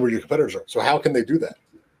 find where your competitors are. So how can they do that?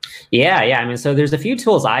 Yeah. I mean, so there's a few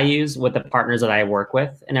tools I use with the partners that I work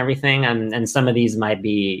with and everything. And some of these might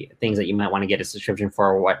be things that you might want to get a subscription for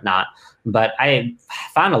or whatnot. But I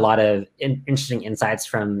found a lot of interesting insights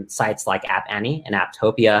from sites like App Annie and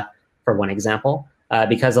Apptopia, for one example.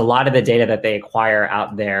 Because a lot of the data that they acquire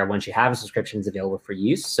out there, once you have a subscription, is available for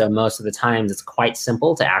use. So most of the times it's quite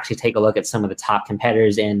simple to actually take a look at some of the top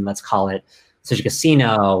competitors in, let's call it, such a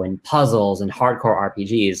casino and puzzles and hardcore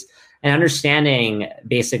RPGs, and understanding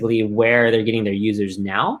basically where they're getting their users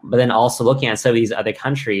now, but then also looking at some of these other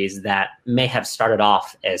countries that may have started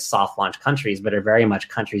off as soft launch countries, but are very much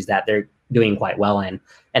countries that they're doing quite well in.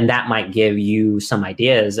 And that might give you some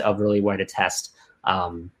ideas of really where to test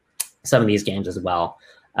some of these games as well.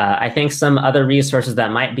 I think some other resources that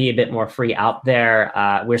might be a bit more free out there,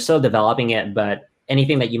 we're still developing it, but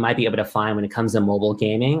anything that you might be able to find when it comes to mobile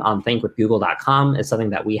gaming on thinkwithgoogle.com is something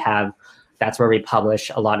that we have. That's where we publish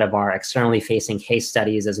a lot of our externally facing case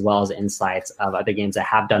studies, as well as insights of other games that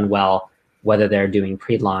have done well, whether they're doing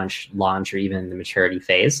pre-launch, launch, or even the maturity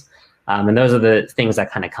phase. And those are the things that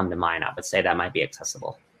kind of come to mind. I would say that might be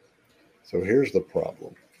accessible. So here's the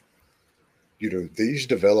problem. These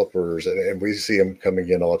developers, and we see them coming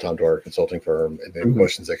in all the time to our consulting firm, and then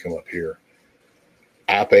questions that come up here.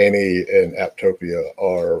 App Annie and Apptopia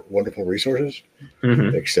are wonderful resources,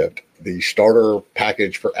 except the starter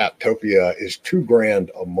package for Apptopia is $2,000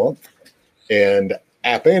 a month, and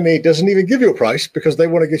App Annie doesn't even give you a price because they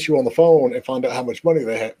want to get you on the phone and find out how much money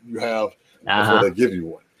you have before they give you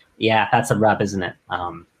one. Yeah, that's a rub, isn't it?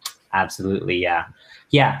 Absolutely, yeah.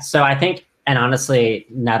 Yeah, so I think, and honestly,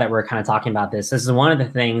 now that we're kind of talking about this is one of the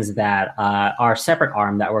things that our separate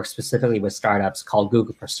arm that works specifically with startups called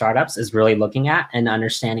Google for Startups is really looking at and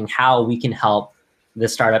understanding how we can help the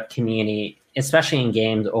startup community, especially in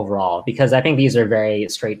games overall, because I think these are very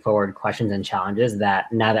straightforward questions and challenges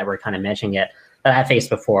that, now that we're kind of mentioning it, that I faced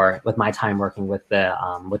before with my time working with the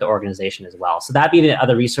organization as well. So that'd be the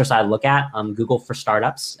other resource I look at, Google for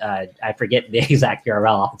Startups. I forget the exact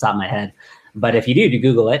URL off the top of my head. But if you do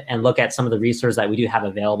Google it and look at some of the resources that we do have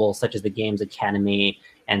available, such as the Games Academy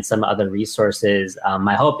and some other resources,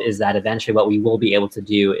 my hope is that eventually what we will be able to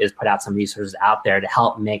do is put out some resources out there to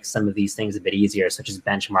help make some of these things a bit easier, such as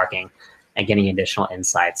benchmarking and getting additional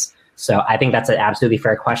insights. So I think that's an absolutely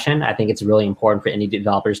fair question. I think it's really important for indie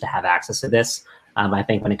developers to have access to this. I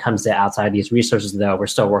think when it comes to outside of these resources, though, we're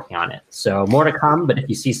still working on it. So more to come, but if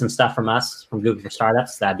you see some stuff from us, from Google for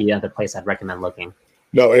Startups, that'd be another place I'd recommend looking.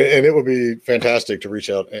 No, and it would be fantastic to reach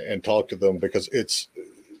out and talk to them, because it's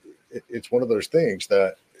one of those things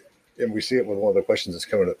that, and we see it with one of the questions that's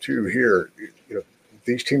coming up too here,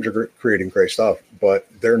 these teams are creating great stuff, but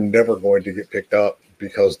they're never going to get picked up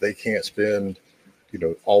because they can't spend,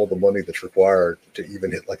 all the money that's required to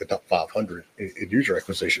even hit like a top 500 in user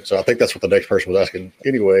acquisition. So I think that's what the next person was asking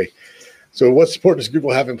anyway. So what support does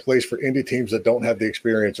Google have in place for indie teams that don't have the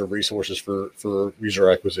experience or resources for user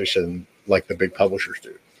acquisition like the big publishers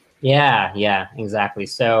do? Yeah, exactly.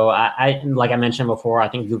 So I like I mentioned before, I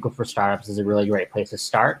think Google for Startups is a really great place to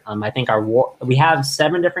start. I think we have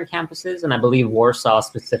 7 different campuses, and I believe Warsaw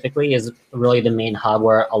specifically is really the main hub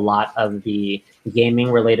where a lot of the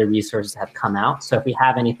gaming related resources have come out. So if we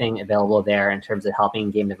have anything available there in terms of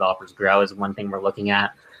helping game developers grow is one thing we're looking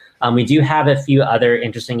at. We do have a few other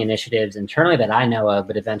interesting initiatives internally that I know of,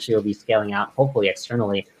 but eventually we'll be scaling out, hopefully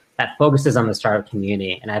externally, that focuses on the startup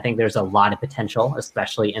community. And I think there's a lot of potential,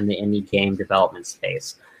 especially in the indie game development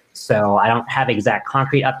space. So I don't have exact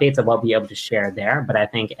concrete updates of what we'll be able to share there, but I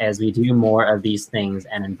think as we do more of these things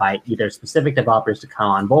and invite either specific developers to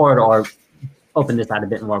come on board or open this out a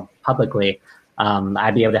bit more publicly,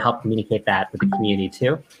 I'd be able to help communicate that with the community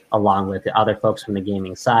too, along with the other folks from the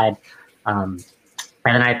gaming side.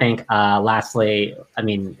 And then I think, lastly, I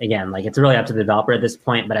mean, again, like it's really up to the developer at this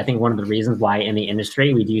point, but I think one of the reasons why in the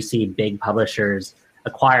industry we do see big publishers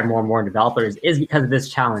acquire more and more developers is because of this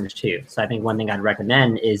challenge too. So I think one thing I'd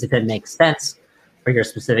recommend is if it makes sense for your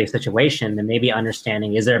specific situation, then maybe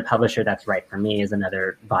understanding, is there a publisher that's right for me is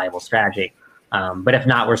another viable strategy. But if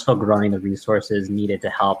not, we're still growing the resources needed to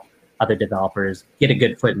help other developers get a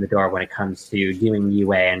good foot in the door when it comes to doing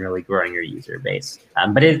UA and really growing your user base.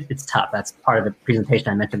 But it's tough. That's part of the presentation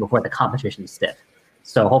I mentioned before. The competition is stiff.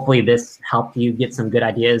 So hopefully this helped you get some good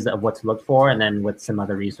ideas of what to look for, and then with some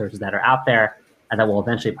other resources that are out there and that we'll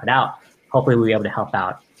eventually put out, hopefully we'll be able to help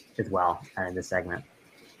out as well in this segment.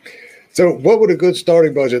 So what would a good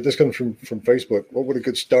starting budget, this comes from Facebook, what would a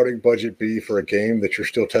good starting budget be for a game that you're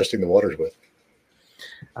still testing the waters with?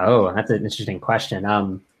 Oh, that's an interesting question.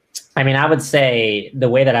 I mean, I would say the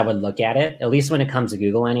way that I would look at it, at least when it comes to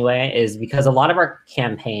Google anyway, is because a lot of our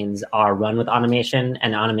campaigns are run with automation,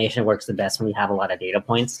 and automation works the best when we have a lot of data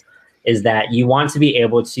points, is that you want to be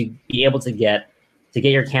able to get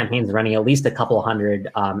your campaigns running at least a couple hundred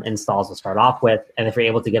installs to start off with. And if you're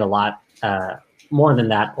able to get a lot more than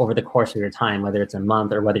that over the course of your time, whether it's a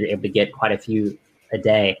month or whether you're able to get quite a few a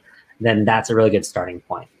day, then that's a really good starting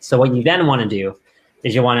point. So what you then want to do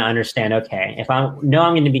is you want to understand, okay, if I know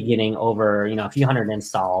I'm going to be getting over, a few hundred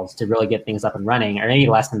installs to really get things up and running, or maybe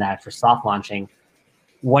less than that for soft launching,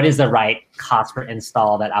 what is the right cost per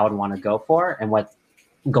install that I would want to go for, and what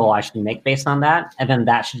goal I should make based on that? And then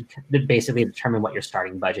that should basically determine what your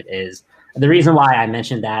starting budget is. The reason why I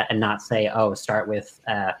mentioned that and not say, start with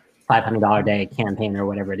a $500 a day campaign or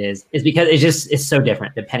whatever it is because it's so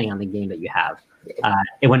different depending on the game that you have.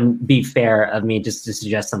 It wouldn't be fair of me just to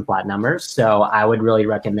suggest some flat numbers. So I would really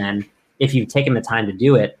recommend, if you've taken the time to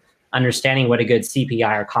do it, understanding what a good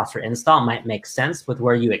CPI or cost per install might make sense with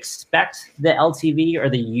where you expect the LTV or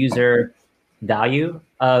the user value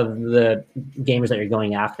of the gamers that you're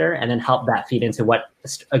going after, and then help that feed into what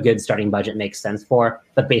a good starting budget makes sense for.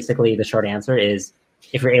 But basically the short answer is,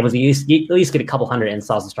 if you're able to at least get a couple hundred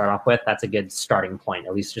installs to start off with, that's a good starting point,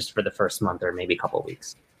 at least just for the first month or maybe a couple of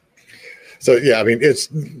weeks. So, yeah, I mean,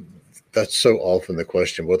 that's so often the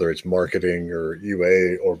question, whether it's marketing or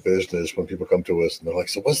UA or business, when people come to us and they're like,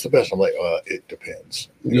 so what's the best? I'm like, it depends.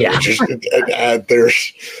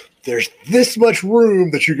 There's this much room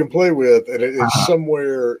that you can play with, and it is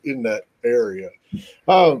somewhere in that area.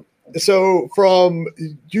 So from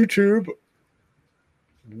YouTube,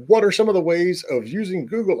 what are some of the ways of using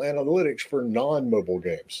Google Analytics for non-mobile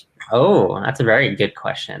games? Oh, that's a very good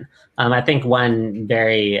question. I think one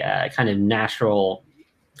very kind of natural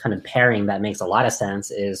kind of pairing that makes a lot of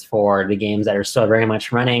sense is for the games that are still very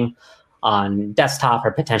much running on desktop,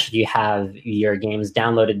 or potentially you have your games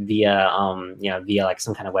downloaded via like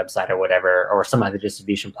some kind of website or whatever, or some other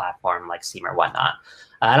distribution platform like Steam or whatnot.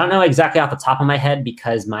 I don't know exactly off the top of my head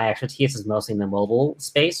because my expertise is mostly in the mobile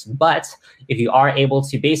space, but if you are able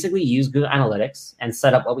to basically use Google Analytics and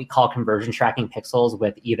set up what we call conversion tracking pixels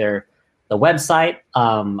with either the website,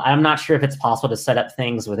 I'm not sure if it's possible to set up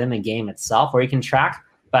things within the game itself where you can track,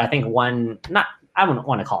 but I think I wouldn't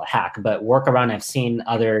want to call it hack, but workaround I've seen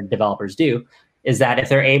other developers do is that if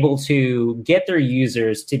they're able to get their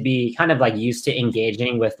users to be kind of like used to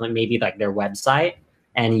engaging with maybe like their website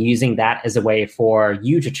and using that as a way for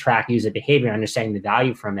you to track user behavior, understanding the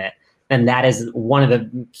value from it, then that is one of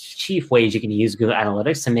the chief ways you can use Google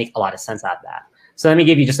Analytics to make a lot of sense out of that. So let me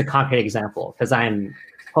give you just a concrete example, because I'm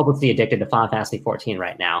hopelessly addicted to Final Fantasy 14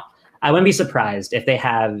 right now. I wouldn't be surprised if they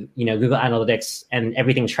have, Google Analytics and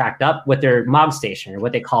everything tracked up with their Mog Station, or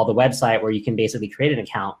what they call the website, where you can basically create an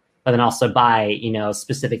account, but then also buy,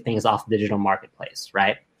 specific things off the digital marketplace,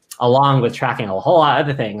 right? Along with tracking a whole lot of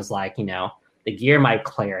other things like, the gear my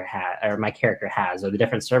player has or my character has, or the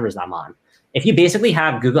different servers I'm on. If you basically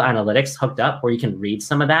have Google Analytics hooked up where you can read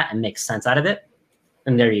some of that and make sense out of it,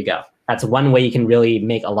 then there you go. That's one way you can really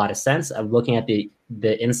make a lot of sense of looking at the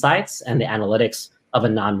insights and the analytics of a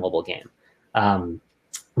non-mobile game.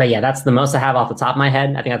 But yeah, that's the most I have off the top of my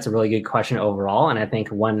head. I think that's a really good question overall. And I think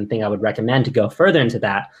one thing I would recommend to go further into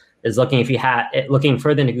that is looking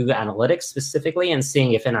further into Google Analytics specifically, and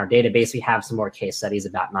seeing if in our database we have some more case studies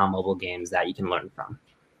about non-mobile games that you can learn from.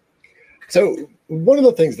 So one of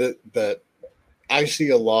the things that I see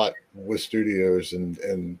a lot with studios,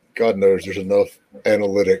 and God knows there's enough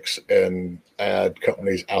analytics and ad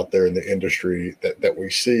companies out there in the industry that we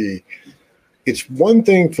see. It's one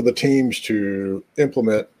thing for the teams to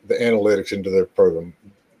implement the analytics into their program,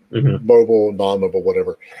 mobile, non-mobile,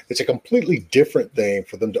 whatever. It's a completely different thing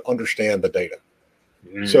for them to understand the data.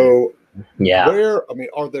 So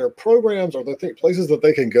are there programs, are there places that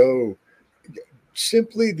they can go?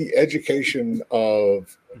 Simply the education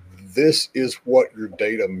of this is what your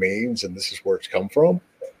data means and this is where it's come from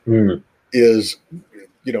is,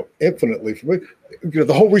 infinitely for me.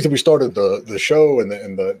 The whole reason we started the show and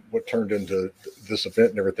the what turned into this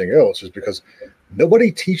event and everything else is because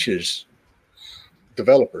nobody teaches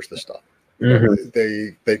developers this stuff.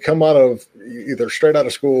 They come out of either straight out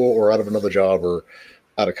of school or out of another job or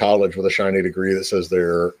out of college with a shiny degree that says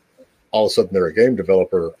all of a sudden they're a game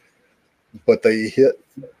developer, but they hit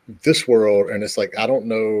this world and it's like, I don't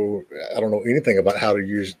know anything about how to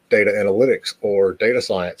use data analytics or data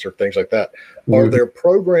science or things like that. Are there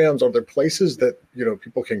programs, are there places that,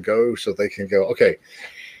 people can go so they can go, okay,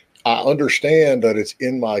 I understand that it's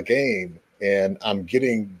in my game and I'm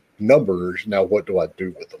getting numbers. Now, what do I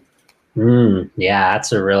do with them? Yeah,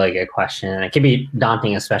 that's a really good question. It can be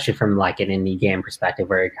daunting, especially from like an indie game perspective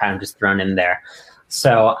where you're kind of just thrown in there.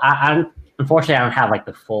 So unfortunately, I don't have like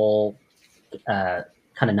the full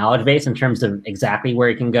kind of knowledge base in terms of exactly where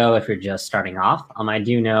you can go if you're just starting off. I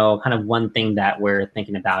do know kind of one thing that we're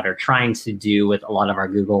thinking about or trying to do with a lot of our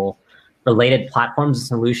Google related platforms and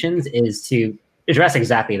solutions is to address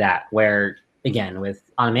exactly that, where again, with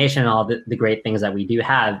automation and all the great things that we do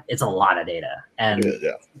have, it's a lot of data and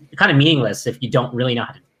kind of meaningless if you don't really know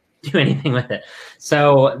how to do anything with it.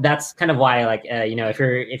 So that's kind of why, like,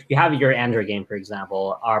 if you have your Android game, for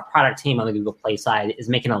example, our product team on the Google Play side is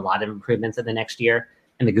making a lot of improvements in the next year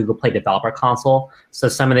in the Google Play Developer Console. So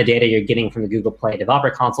some of the data you're getting from the Google Play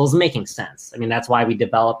Developer Console is making sense. That's why we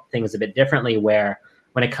develop things a bit differently, where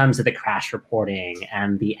when it comes to the crash reporting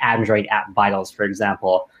and the Android app vitals, for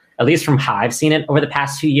example, at least from how I've seen it over the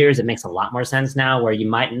past 2 years, it makes a lot more sense now, where you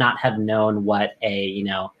might not have known what a,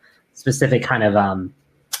 specific kind of,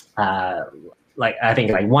 I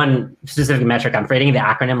think one specific metric, I'm forgetting the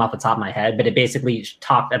acronym off the top of my head, but it basically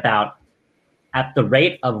talked about at the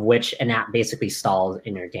rate of which an app basically stalls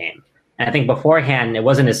in your game. And I think beforehand, it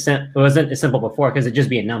wasn't as simple before because it'd just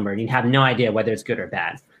be a number and you'd have no idea whether it's good or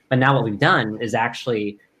bad. But now what we've done is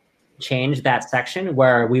actually change that section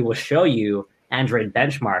where we will show you Android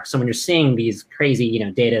benchmarks. So when you're seeing these crazy,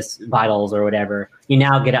 data vitals or whatever, you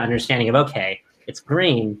now get an understanding of, okay, it's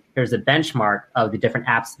green. Here's a benchmark of the different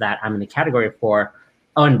apps that I'm in the category for.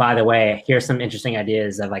 Oh, and by the way, here's some interesting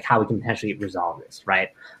ideas of like how we can potentially resolve this, right?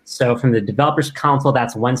 So from the developers console,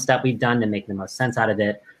 that's one step we've done to make the most sense out of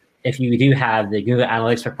it. If you do have the Google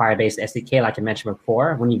Analytics for Firebase SDK, like I mentioned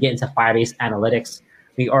before, when you get into Firebase Analytics,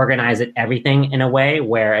 we organize everything in a way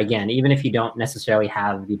where, again, even if you don't necessarily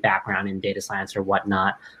have the background in data science or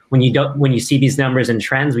whatnot, when you see these numbers and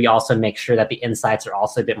trends, we also make sure that the insights are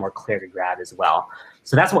also a bit more clear to grab as well.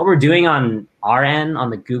 So that's what we're doing on our end. On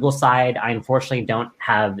the Google side, I unfortunately don't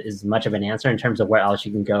have as much of an answer in terms of where else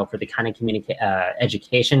you can go for the kind of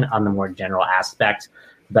education on the more general aspect.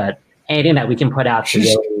 But anything that we can put out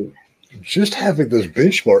just having those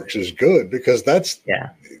benchmarks is good, because that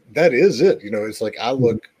is it. It's like I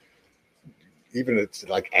look, even it's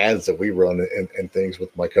like ads that we run and things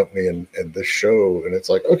with my company and this show, and it's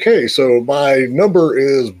like, okay, so my number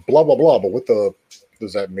is blah blah blah, but what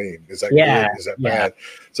does that mean? Is that good? Is that bad?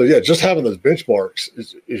 So just having those benchmarks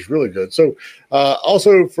is really good. So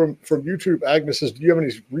also from YouTube, Agnes says, do you have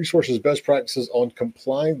any resources, best practices on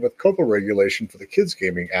complying with COPPA regulation for the kids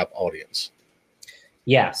gaming app audience?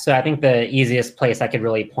 Yeah, so I think the easiest place I could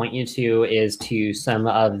really point you to is to some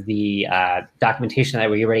of the documentation that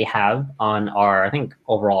we already have on our, I think,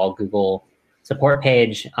 overall Google support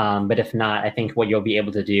page. But if not, I think what you'll be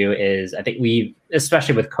able to do is, I think we,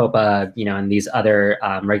 especially with COPA, and these other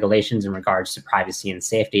regulations in regards to privacy and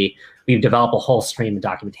safety, we've developed a whole stream of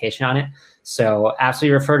documentation on it. So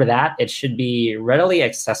absolutely refer to that. It should be readily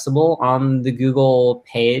accessible on the Google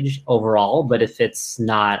page overall, but if it's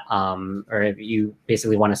not, or if you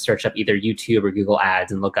basically want to search up either YouTube or Google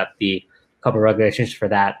Ads and look up the couple regulations for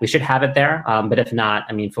that, we should have it there. But if not,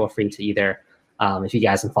 I mean, feel free to either, if you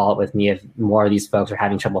guys can follow up with me, if more of these folks are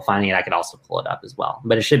having trouble finding it, I could also pull it up as well,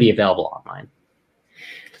 but it should be available online.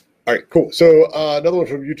 All right, cool. So another one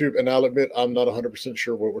from YouTube, and I'll admit I'm not 100%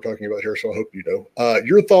 sure what we're talking about here, so I hope you know.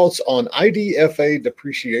 Your thoughts on IDFA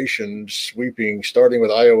depreciation sweeping, starting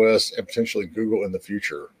with iOS and potentially Google in the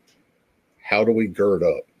future? How do we gird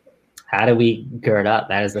up? How do we gird up?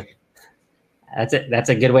 That's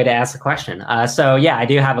a good way to ask the question. So yeah, I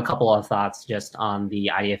do have a couple of thoughts just on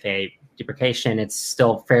the IDFA deprecation. It's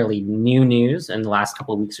still fairly new news in the last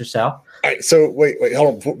couple of weeks or so. All right, so wait,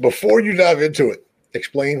 hold on. Before you dive into it,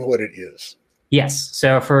 explain what it is. Yes.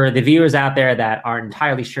 So for the viewers out there that aren't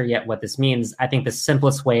entirely sure yet what this means, I think the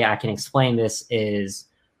simplest way I can explain this is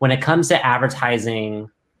when it comes to advertising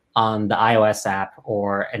on the iOS app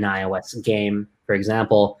or an iOS game, for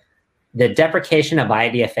example, the deprecation of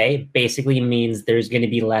IDFA basically means there's going to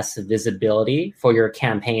be less visibility for your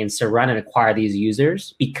campaigns to run and acquire these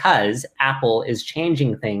users, because Apple is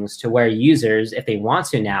changing things to where users, if they want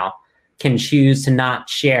to now, can choose to not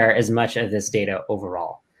share as much of this data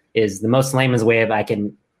overall, is the most layman's way of I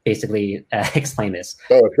can basically explain this.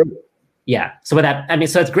 Oh, good. Yeah. So with that, I mean,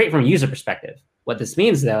 so it's great from a user perspective. What this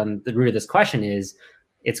means, though, and the root of this question is,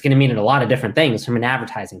 it's going to mean a lot of different things from an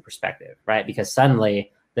advertising perspective, right? Because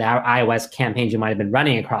suddenly the iOS campaigns you might have been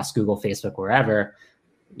running across Google, Facebook, wherever,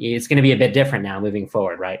 it's going to be a bit different now moving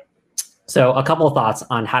forward, right? So a couple of thoughts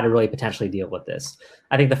on how to really potentially deal with this.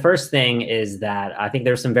 I think the first thing is that I think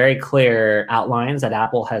there's some very clear outlines that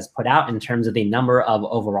Apple has put out in terms of the number of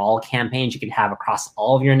overall campaigns you can have across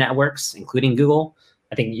all of your networks, including Google.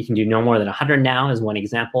 I think you can do no more than 100 now as one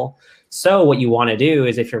example. So what you want to do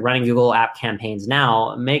is, if you're running Google app campaigns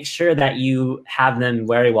now, make sure that you have them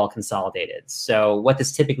very well consolidated. So what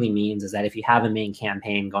this typically means is that if you have a main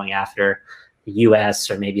campaign going after the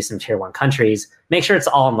US or maybe some tier 1 countries, make sure it's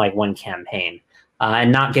all in like one campaign,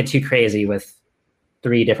 and not get too crazy with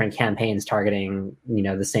 3 different campaigns targeting,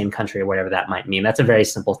 the same country or whatever that might mean. That's a very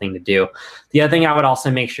simple thing to do. The other thing I would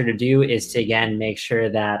also make sure to do is to, again, make sure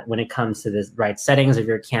that when it comes to the right settings of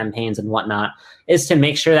your campaigns and whatnot, is to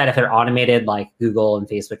make sure that if they're automated like Google and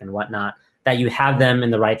Facebook and whatnot, that you have them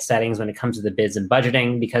in the right settings when it comes to the bids and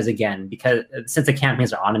budgeting, because since the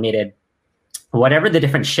campaigns are automated, whatever the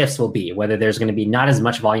different shifts will be, whether there's going to be not as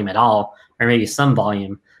much volume at all, or maybe some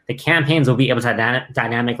volume, the campaigns will be able to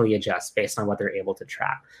dynamically adjust based on what they're able to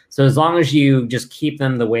track. So as long as you just keep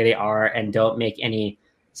them the way they are and don't make any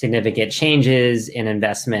significant changes in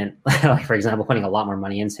investment, like for example, putting a lot more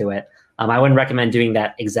money into it, I wouldn't recommend doing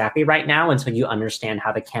that exactly right now until you understand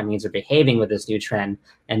how the campaigns are behaving with this new trend,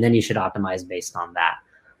 and then you should optimize based on that.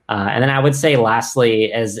 And then I would say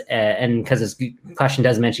lastly, and because this question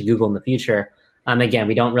does mention Google in the future, again,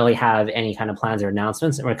 we don't really have any kind of plans or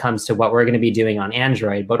announcements when it comes to what we're going to be doing on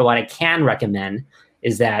Android. But what I can recommend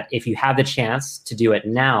is that if you have the chance to do it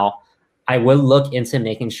now, I would look into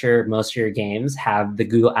making sure most of your games have the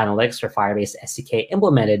Google Analytics or Firebase SDK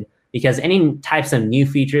implemented, because any types of new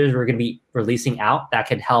features we're going to be releasing out that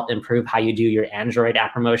could help improve how you do your Android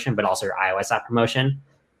app promotion, but also your iOS app promotion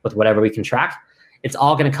with whatever we can track, it's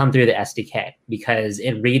all going to come through the SDK, because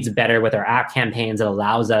it reads better with our app campaigns. It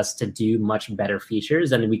allows us to do much better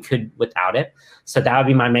features than we could without it. So that would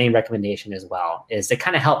be my main recommendation as well, is to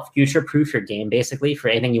kind of help future-proof your game, basically, for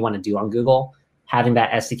anything you want to do on Google. Having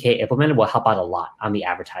that SDK implemented will help out a lot on the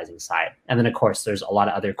advertising side. And then, of course, there's a lot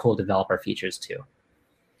of other cool developer features too.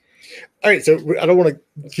 All right, so I don't want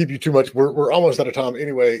to keep you too much. We're almost out of time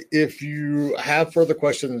anyway. If you have further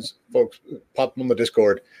questions, folks, pop them on the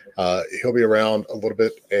Discord. He'll be around a little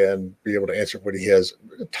bit and be able to answer when he has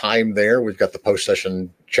time there. We've got the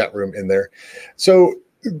post-session chat room in there. So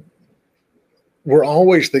we're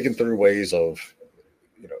always thinking through ways of,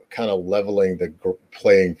 kind of leveling the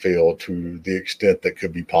playing field to the extent that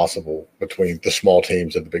could be possible between the small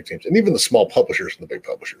teams and the big teams, and even the small publishers and the big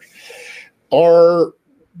publishers.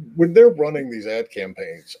 When they're running these ad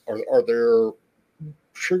campaigns, are there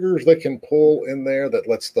triggers they can pull in there that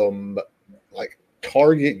lets them like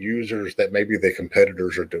target users that maybe the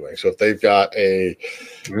competitors are doing? So if they've got a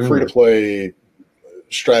free-to-play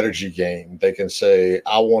strategy game. They can say,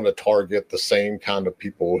 I want to target the same kind of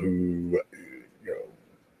people who,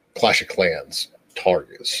 Clash of Clans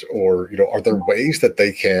targets, or, are there ways that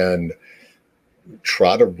they can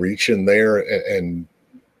try to reach in there and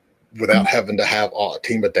without having to have a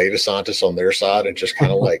team of data scientists on their side and just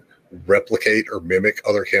kind of like replicate or mimic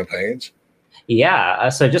other campaigns? Yeah.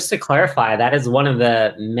 So just to clarify, that is one of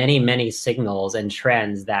the many, many signals and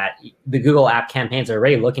trends that the Google app campaigns are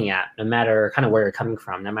already looking at, no matter kind of where you're coming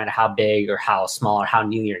from, no matter how big or how small or how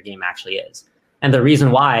new your game actually is. And the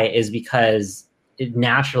reason why is because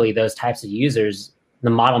naturally those types of users, the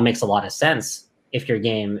model makes a lot of sense if your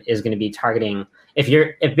game is going to be targeting,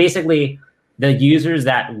 if basically the users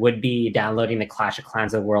that would be downloading the Clash of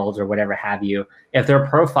Clans of Worlds or whatever have you, if their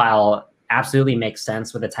profile absolutely makes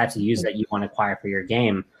sense with the types of users that you want to acquire for your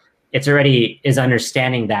game, it's already is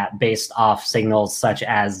understanding that based off signals such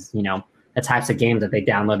as, the types of games that they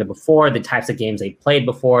downloaded before, the types of games they played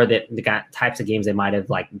before, the types of games they might have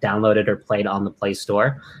like downloaded or played on the Play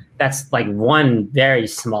Store. That's like one very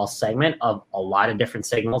small segment of a lot of different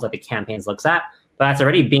signals that the campaigns looks at, but that's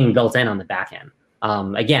already being built in on the back end.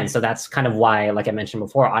 Again, so that's kind of why, like I mentioned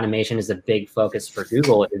before, automation is a big focus for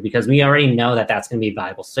Google, is because we already know that that's going to be a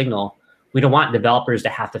valuable signal. We don't want developers to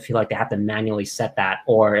have to feel like they have to manually set that,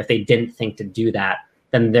 or if they didn't think to do that,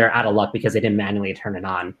 then they're out of luck because they didn't manually turn it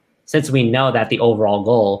on. Since we know that the overall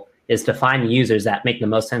goal is to find users that make the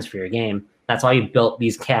most sense for your game, that's why you built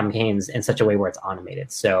these campaigns in such a way where it's automated.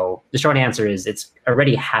 So the short answer is it's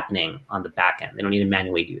already happening on the back end. They don't need to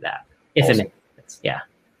manually do that. If awesome. It makes sense. Yeah.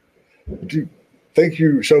 Dude, thank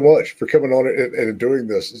you so much for coming on and doing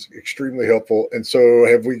this. It's extremely helpful. And so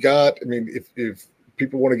have we got, if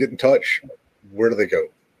people want to get in touch, where do they go?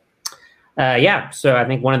 Yeah, so I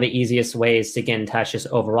think one of the easiest ways to get in touch just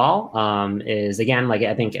overall is, again, like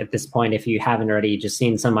I think at this point, if you haven't already just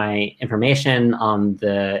seen some of my information on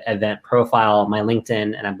the event profile, my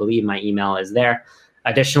LinkedIn, and I believe my email is there.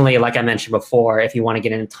 Additionally, like I mentioned before, if you want to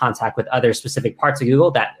get in contact with other specific parts of Google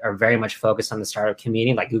that are very much focused on the startup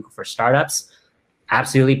community, like Google for Startups,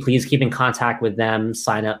 absolutely, please keep in contact with them,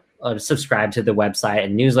 sign up, subscribe to the website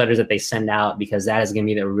and newsletters that they send out, because that is going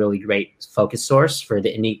to be a really great focus source for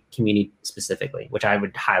the indie community specifically, which I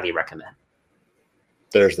would highly recommend.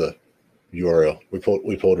 There's the URL. We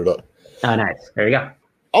pulled it up. Oh, nice. There you go.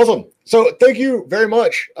 Awesome. So thank you very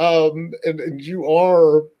much. And you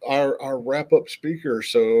are our wrap-up speaker.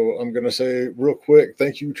 So I'm going to say real quick,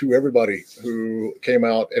 thank you to everybody who came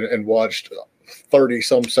out and watched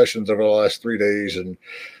 30-some sessions over the last 3 days and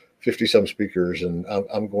 50-some speakers, and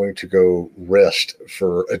I'm going to go rest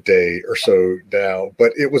for a day or so now.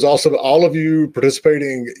 But it was awesome. All of you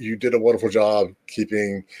participating, you did a wonderful job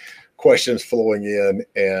keeping questions flowing in,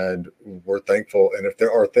 and we're thankful. And if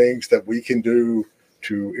there are things that we can do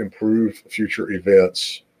to improve future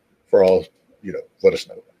events for all, let us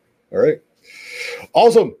know. All right.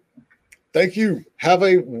 Awesome. Thank you. Have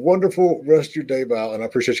a wonderful rest of your day, Val, and I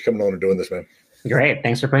appreciate you coming on and doing this, man. Great.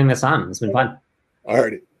 Thanks for putting this on. It's been fun. All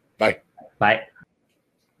righty. Bye. Bye.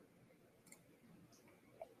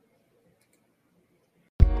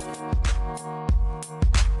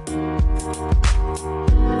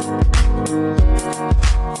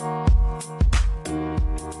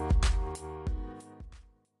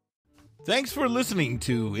 Thanks for listening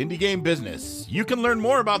to Indie Game Business. You can learn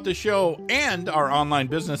more about the show and our online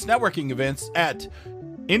business networking events at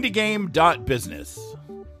indiegame.business.